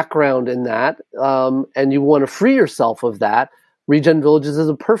background in that, and you want to free yourself of that, regen villages is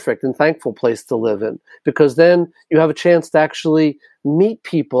a perfect and thankful place to live in, because then you have a chance to actually meet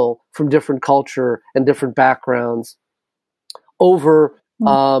people from different culture and different backgrounds over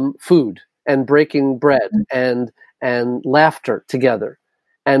food and breaking bread and laughter together.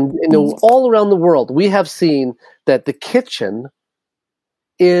 And all around the world, we have seen that the kitchen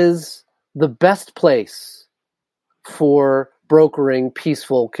is the best place for brokering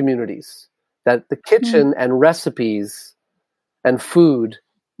peaceful communities. That the kitchen and recipes and food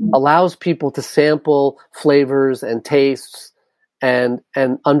allows people to sample flavors and tastes, and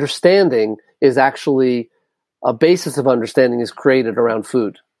understanding is actually a basis of understanding is created around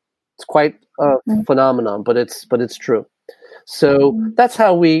food. It's quite a phenomenon, but it's true. So that's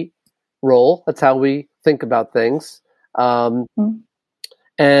how we roll. That's how we think about things. And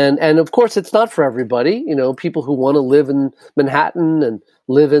of course, it's not for everybody. People who want to live in Manhattan and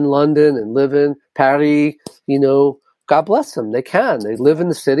live in London and live in Paris, God bless them. They can. They live in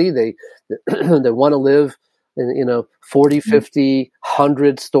the city. They want to live in 40, 50,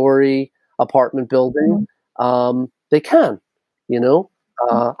 100-story apartment building. They can.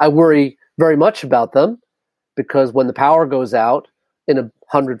 I worry very much about them, because when the power goes out in a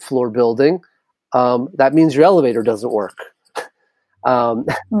 100-floor building, that means your elevator doesn't work. And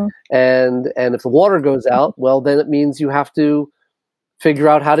if the water goes out, well, then it means you have to figure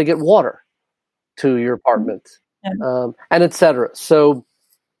out how to get water to your apartment, and etc. So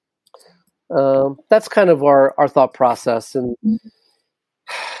that's kind of our thought process, and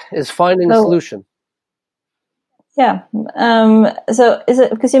is finding a solution. Yeah. So is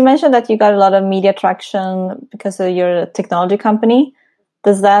it because you mentioned that you got a lot of media traction because of your technology company?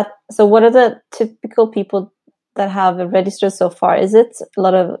 So what are the typical people that have registered so far? Is it a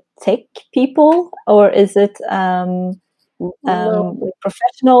lot of tech people, or is it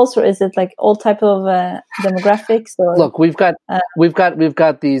professionals, or is it like all type of demographics? Or look, we've got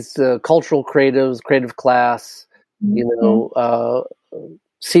these cultural creatives, creative class,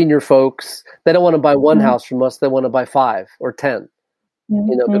 senior folks. They don't want to buy one house from us; they want to buy 5 or 10.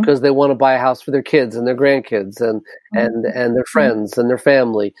 Because they want to buy a house for their kids and their grandkids and their friends and their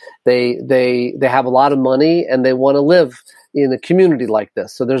family. They have a lot of money and they want to live in a community like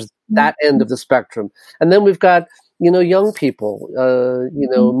this. So there's that end of the spectrum. And then we've got, young people,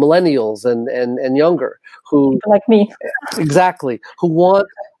 millennials and younger who, people like me, exactly, who want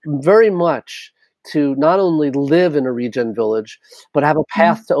very much to not only live in a regen village, but have a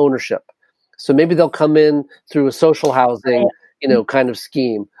path to ownership. So maybe they'll come in through a social housing kind of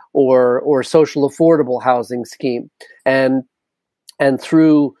scheme or social affordable housing scheme. And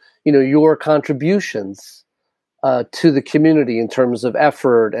through, your contributions to the community in terms of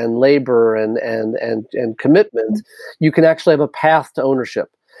effort and labor and commitment, you can actually have a path to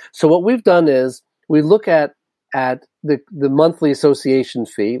ownership. So what we've done is we look at the monthly association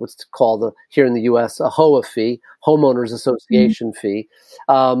fee, what's called here in the U.S. a HOA fee, homeowners association fee,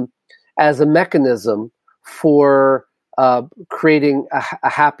 as a mechanism for creating a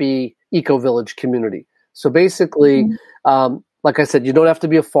happy eco-village community. So basically, like I said, you don't have to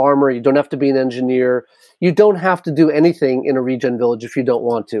be a farmer. You don't have to be an engineer. You don't have to do anything in a regen village if you don't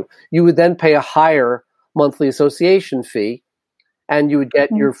want to. You would then pay a higher monthly association fee, and you would get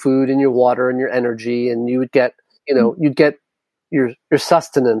your food and your water and your energy, and you would get, you'd get your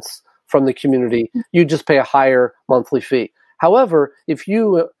sustenance from the community. You just pay a higher monthly fee. However, if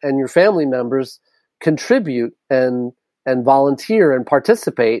you and your family members contribute and volunteer and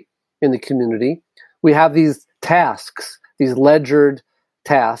participate in the community, we have these tasks, these ledgered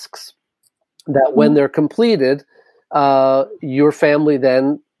tasks that when they're completed, your family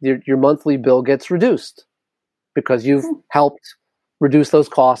then, your monthly bill gets reduced because you've helped reduce those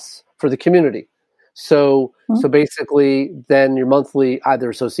costs for the community. So basically then your monthly either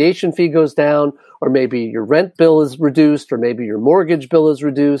association fee goes down, or maybe your rent bill is reduced, or maybe your mortgage bill is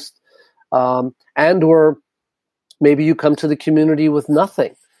reduced, and or maybe you come to the community with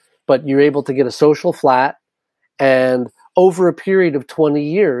nothing, but you're able to get a social flat, and over a period of 20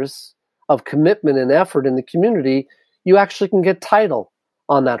 years of commitment and effort in the community, you actually can get title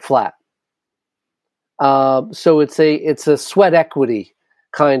on that flat. So it's a sweat equity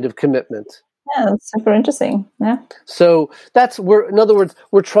kind of commitment. Yeah, that's super interesting. Yeah. So in other words,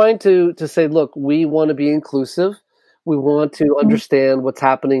 we're trying to say, look, we want to be inclusive. We want to understand what's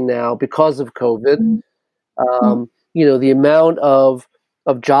happening now because of COVID. The amount of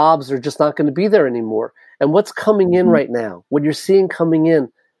jobs are just not going to be there anymore. And what's coming in right now, what you're seeing coming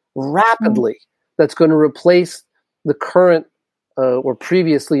in rapidly, that's going to replace the current or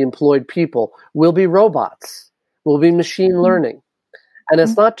previously employed people, will be robots, will be machine learning. And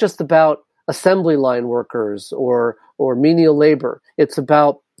it's not just about assembly line workers or menial labor. It's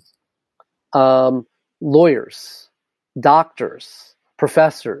about lawyers, doctors,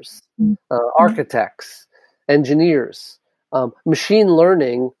 professors, architects, engineers. Machine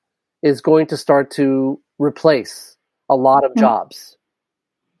learning is going to start to replace a lot of jobs.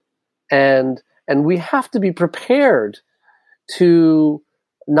 And we have to be prepared to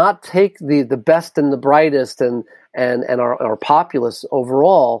not take the best and the brightest and our populace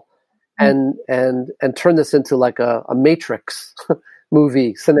overall and turn this into like a Matrix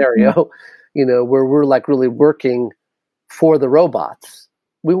movie scenario, where we're like really working for the robots.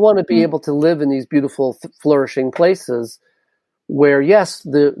 We want to be able to live in these beautiful, flourishing places where, yes,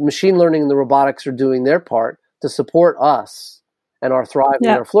 the machine learning and the robotics are doing their part to support us and our thriving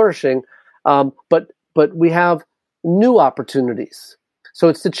and our flourishing, but we have new opportunities. So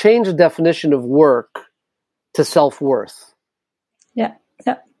it's to change the definition of work to self-worth. Yeah.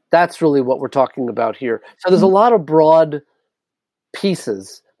 That's really what we're talking about here. So there's a lot of broad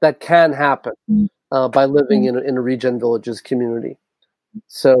pieces that can happen by living in a Regen Villages community.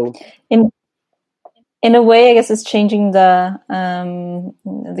 So, in a way, I guess it's changing the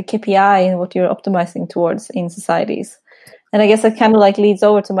KPI and what you're optimizing towards in societies. And I guess that kind of like leads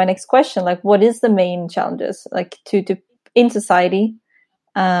over to my next question: like, what is the main challenges, like to in society,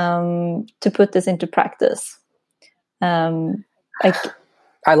 to put this into practice? Like,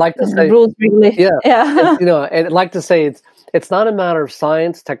 I like to say, rules, yeah. I'd like to say it's not a matter of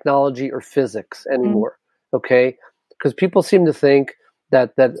science, technology, or physics anymore. Okay, because people seem to think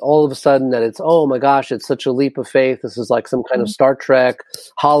that all of a sudden that it's, oh my gosh, it's such a leap of faith. This is like some kind of Star Trek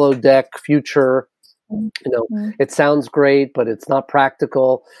holodeck future. It sounds great, but it's not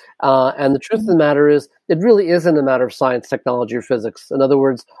practical. And the truth of the matter is, it really isn't a matter of science, technology, or physics. In other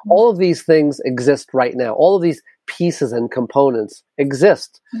words, all of these things exist right now. All of these pieces and components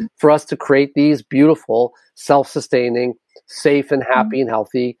exist for us to create these beautiful, self-sustaining, safe and happy and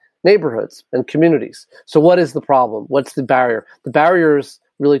healthy neighborhoods and communities. So what is the problem? What's the barrier? The barrier is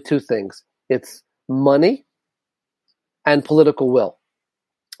really two things. It's money and political will.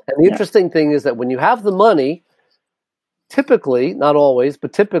 And the interesting thing is that when you have the money, typically, not always,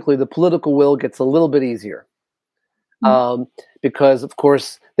 but typically the political will gets a little bit easier. Because, of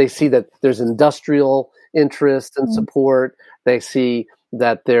course, they see that there's industrial interest and support. They see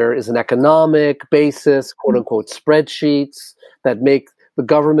that there is an economic basis, quote unquote, spreadsheets that make the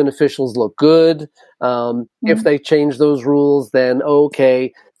government officials look good. If they change those rules, then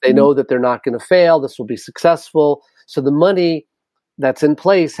okay, they know that they're not going to fail. This will be successful. So the money that's in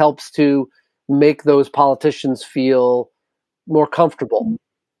place helps to make those politicians feel more comfortable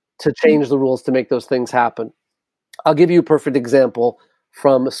to change the rules to make those things happen. I'll give you a perfect example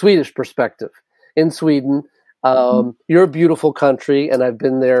from a Swedish perspective. In Sweden, you're a beautiful country, and I've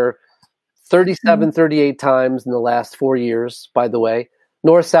been there 37, 38 times in the last 4 years, by the way.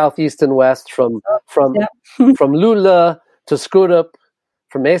 North, south, east, and west, from Luleå to Skurup,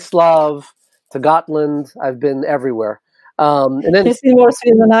 from Eslav to Gotland. I've been everywhere. And then, you see more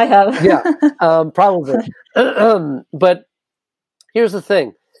Sweden than I have. Yeah, probably. But here's the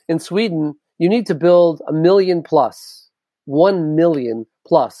thing. In Sweden, you need to build 1 million plus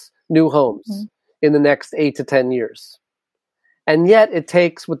new homes in the next 8 to 10 years. And yet it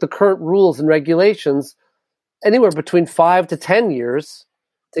takes, with the current rules and regulations, anywhere between 5 to 10 years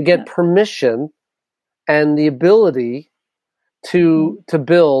to get permission and the ability to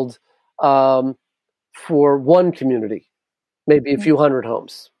build for one community, maybe a few hundred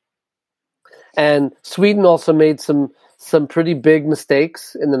homes. And Sweden also made some pretty big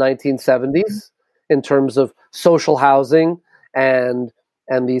mistakes in the 1970s in terms of social housing and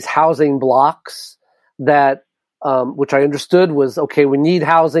these housing blocks that, which I understood was, okay, we need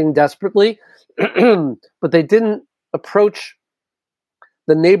housing desperately, but they didn't approach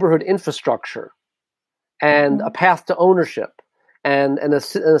the neighborhood infrastructure and a path to ownership and a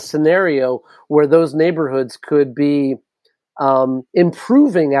scenario where those neighborhoods could be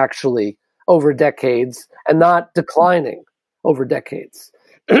improving actually over decades and not declining over decades.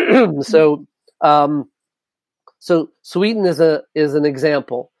 So Sweden is an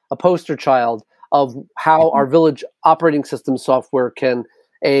example, a poster child of how our village operating system software can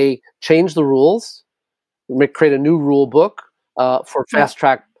change the rules, create a new rule book for fast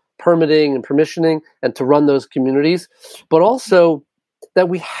track permitting and permissioning, and to run those communities, but also that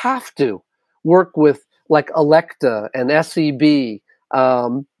we have to work with like Electa and SEB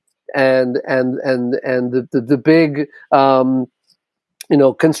and the big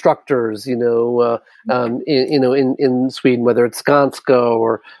constructors in Sweden, whether it's Skanska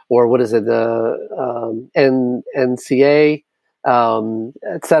or what is it, NCA,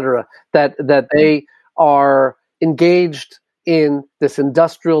 etc. That they are engaged in this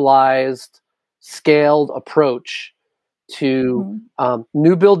industrialized, scaled approach to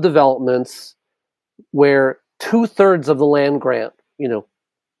new build developments, where 2/3 of the land grant,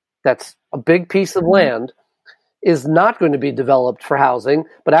 that's a big piece of land, is not going to be developed for housing,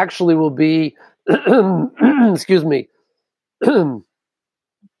 but actually will be, excuse me, it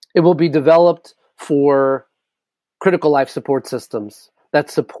will be developed for critical life support systems that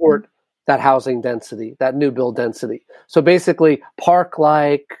support that housing density, that new build density. So basically,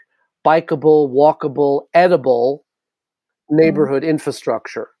 park-like, bikeable, walkable, edible neighborhood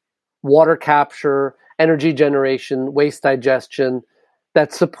infrastructure, water capture, energy generation, waste digestion,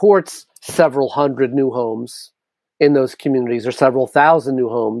 that supports several hundred new homes in those communities, or several thousand new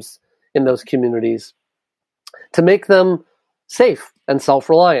homes in those communities, to make them safe and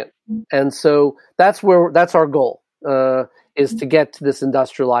self-reliant. And so that's our goal, is to get to this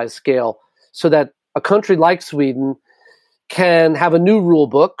industrialized scale, so that a country like Sweden can have a new rule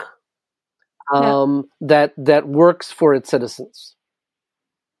book that works for its citizens.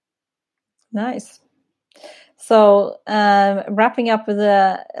 Nice. So wrapping up with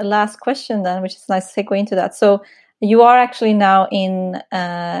the last question then, which is a nice segue into that. So you are actually now in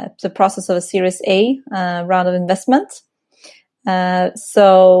the process of a Series A round of investment.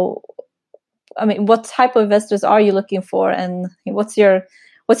 So, I mean, what type of investors are you looking for, and what's your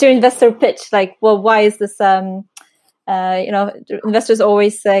investor pitch? Like, well, why is this? Investors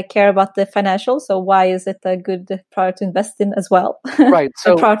always care about the financials. So why is it a good product to invest in as well? Right.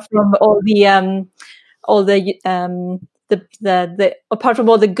 So apart from all the apart from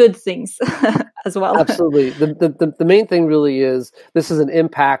all the good things. as well. Absolutely. The main thing really is this is an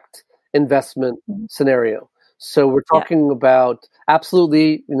impact investment scenario. So we're talking about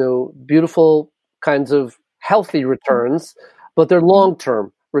absolutely, beautiful kinds of healthy returns, but they're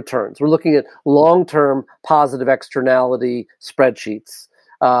long-term returns. We're looking at long-term positive externality spreadsheets.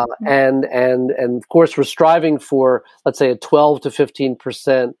 And of course, we're striving for, let's say, a 12 to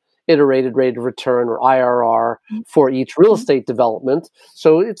 15% iterated rate of return, or IRR, for each real estate development.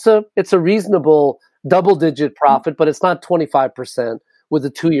 So it's a reasonable double-digit profit, but it's not 25% with a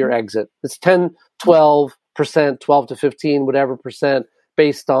 2-year exit. It's 10, 12%, 12 to 15, whatever percent,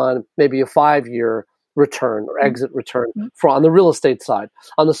 based on maybe a 5-year return or exit return on the real estate side.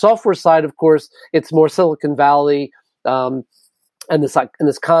 On the software side, of course, it's more Silicon Valley, and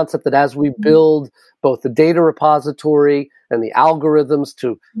this concept that as we build both the data repository and the algorithms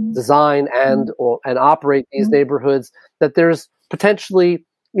to design and operate these neighborhoods, that there's potentially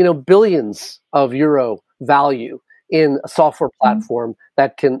billions of euro value in a software platform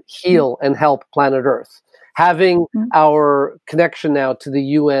that can heal and help planet Earth. Having our connection now to the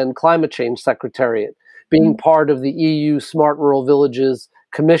UN Climate Change Secretariat, being part of the EU Smart Rural Villages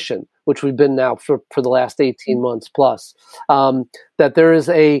Commission, which we've been now for the last 18 months plus, that there is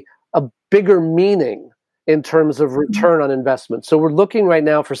a bigger meaning in terms of return on investment. So we're looking right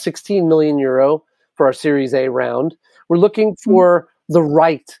now for 16 million euro for our Series A round. We're looking for the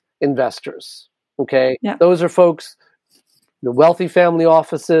right investors. Okay, those are folks, the wealthy family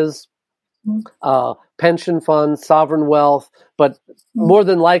offices, pension funds, sovereign wealth, but more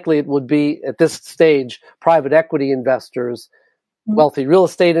than likely it would be at this stage private equity investors, wealthy real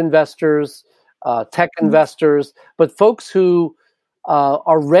estate investors, tech investors, but folks who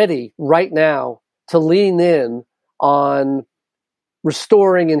are ready right now to lean in on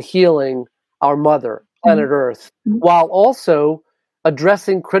restoring and healing our mother, planet Earth, while also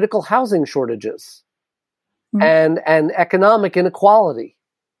addressing critical housing shortages and economic inequality,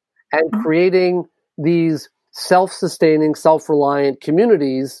 and creating these self-sustaining, self-reliant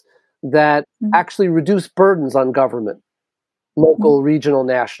communities that actually reduce burdens on government, local, regional,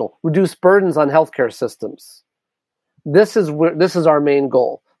 national, reduce burdens on healthcare systems. This is our main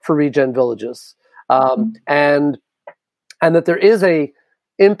goal for Regen Villages, and that there is a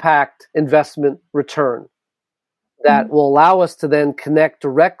impact investment return that will allow us to then connect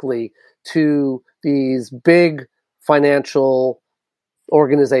directly to these big financial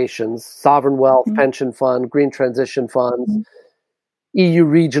organizations, sovereign wealth, pension fund, green transition funds, EU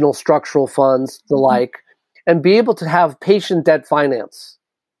regional structural funds, the like, and be able to have patient debt finance.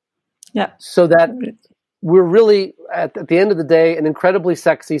 So that we're really, at the end of the day, an incredibly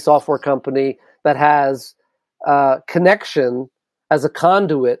sexy software company that has connection as a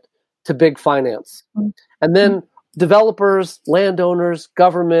conduit to big finance. And then developers, landowners,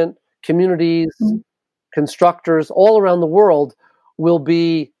 government, communities, constructors all around the world will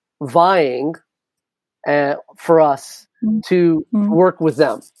be vying for us to work with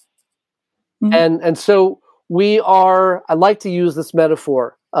them. And so we are, I like to use this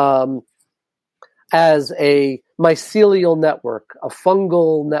metaphor as a mycelial network, a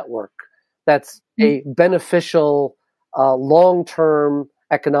fungal network that's a beneficial long-term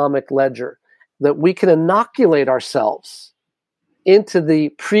economic ledger, that we can inoculate ourselves into the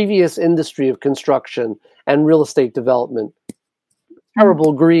previous industry of construction and real estate development,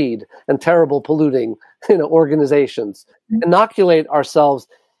 terrible greed and terrible polluting organizations, inoculate ourselves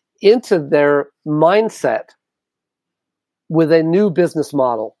into their mindset with a new business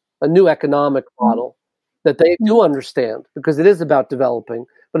model, a new economic model that they do understand, because it is about developing,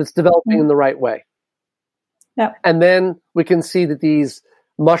 but it's developing in the right way. And then we can see that these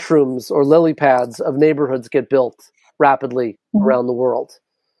mushrooms or lily pads of neighborhoods get built rapidly around the world.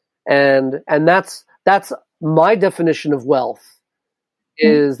 And that's my definition of wealth,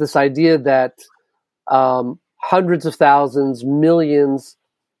 is this idea that hundreds of thousands, millions,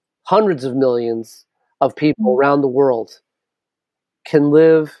 hundreds of millions of people around the world can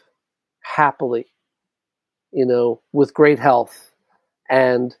live happily, with great health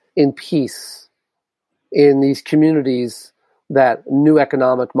and in peace in these communities that new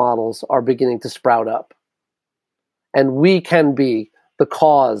economic models are beginning to sprout up. And we can be the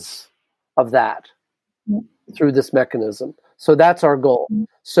cause of that through this mechanism. So that's our goal.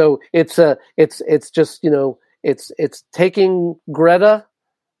 So it's just, it's taking Greta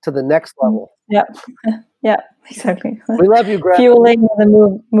to the next level. Yeah, exactly. We love you, Greta. Fueling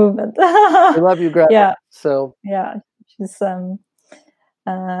the movement. We love you, Greta. Yeah. So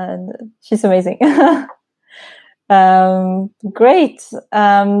she's amazing. Great.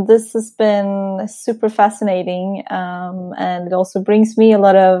 This has been super fascinating, and it also brings me a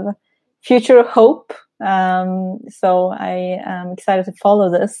lot of future hope. So I am excited to follow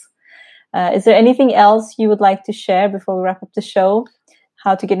this. Is there anything else you would like to share before we wrap up the show?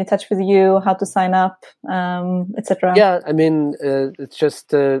 How to get in touch with you, how to sign up, etc. Yeah, I mean, it's just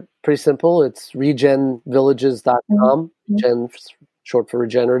pretty simple. It's regenvillages.com. Regen, short for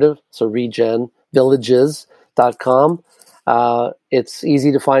regenerative. So regenvillages.com. It's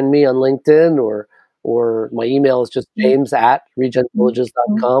easy to find me on LinkedIn, or my email is just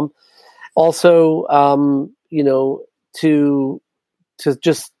james@regenvillages.com. Also, to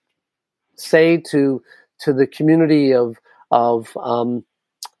just say to the community of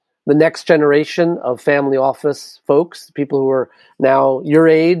the next generation of family office folks, people who are now your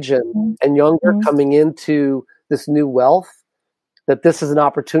age and younger, coming into this new wealth, that this is an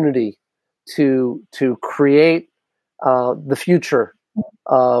opportunity to create the future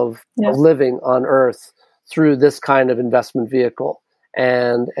of living on Earth through this kind of investment vehicle.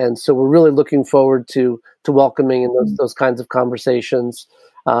 And so we're really looking forward to welcoming in those kinds of conversations.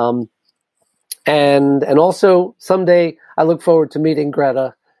 And also someday I look forward to meeting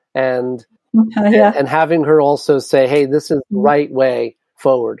Greta and having her also say, hey, this is the right way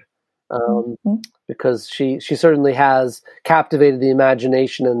forward. Because she certainly has captivated the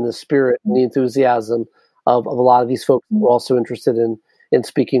imagination and the spirit and the enthusiasm of a lot of these folks that we're also interested in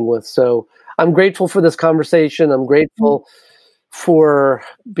speaking with. So I'm grateful for this conversation. I'm grateful for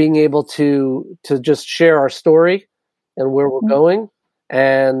being able to just share our story and where we're going,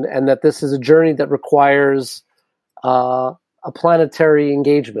 and that this is a journey that requires a planetary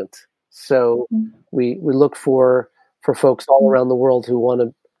engagement. So we look for folks all around the world who want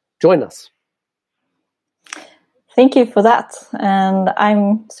to join us. Thank you for that. And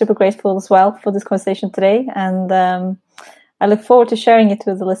I'm super grateful as well for this conversation today. And I look forward to sharing it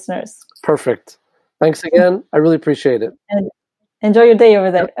with the listeners. Perfect. Thanks again. I really appreciate it. And enjoy your day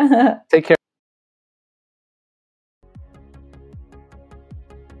over there. Yep. Take care.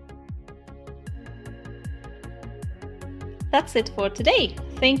 That's it for today.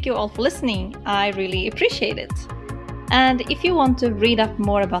 Thank you all for listening. I really appreciate it. And if you want to read up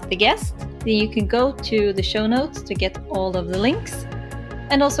more about the guest, then you can go to the show notes to get all of the links.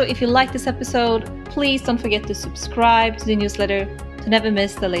 And also, if you like this episode, please don't forget to subscribe to the newsletter to never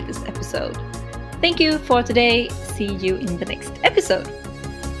miss the latest episode. Thank you for today. See you in the next episode.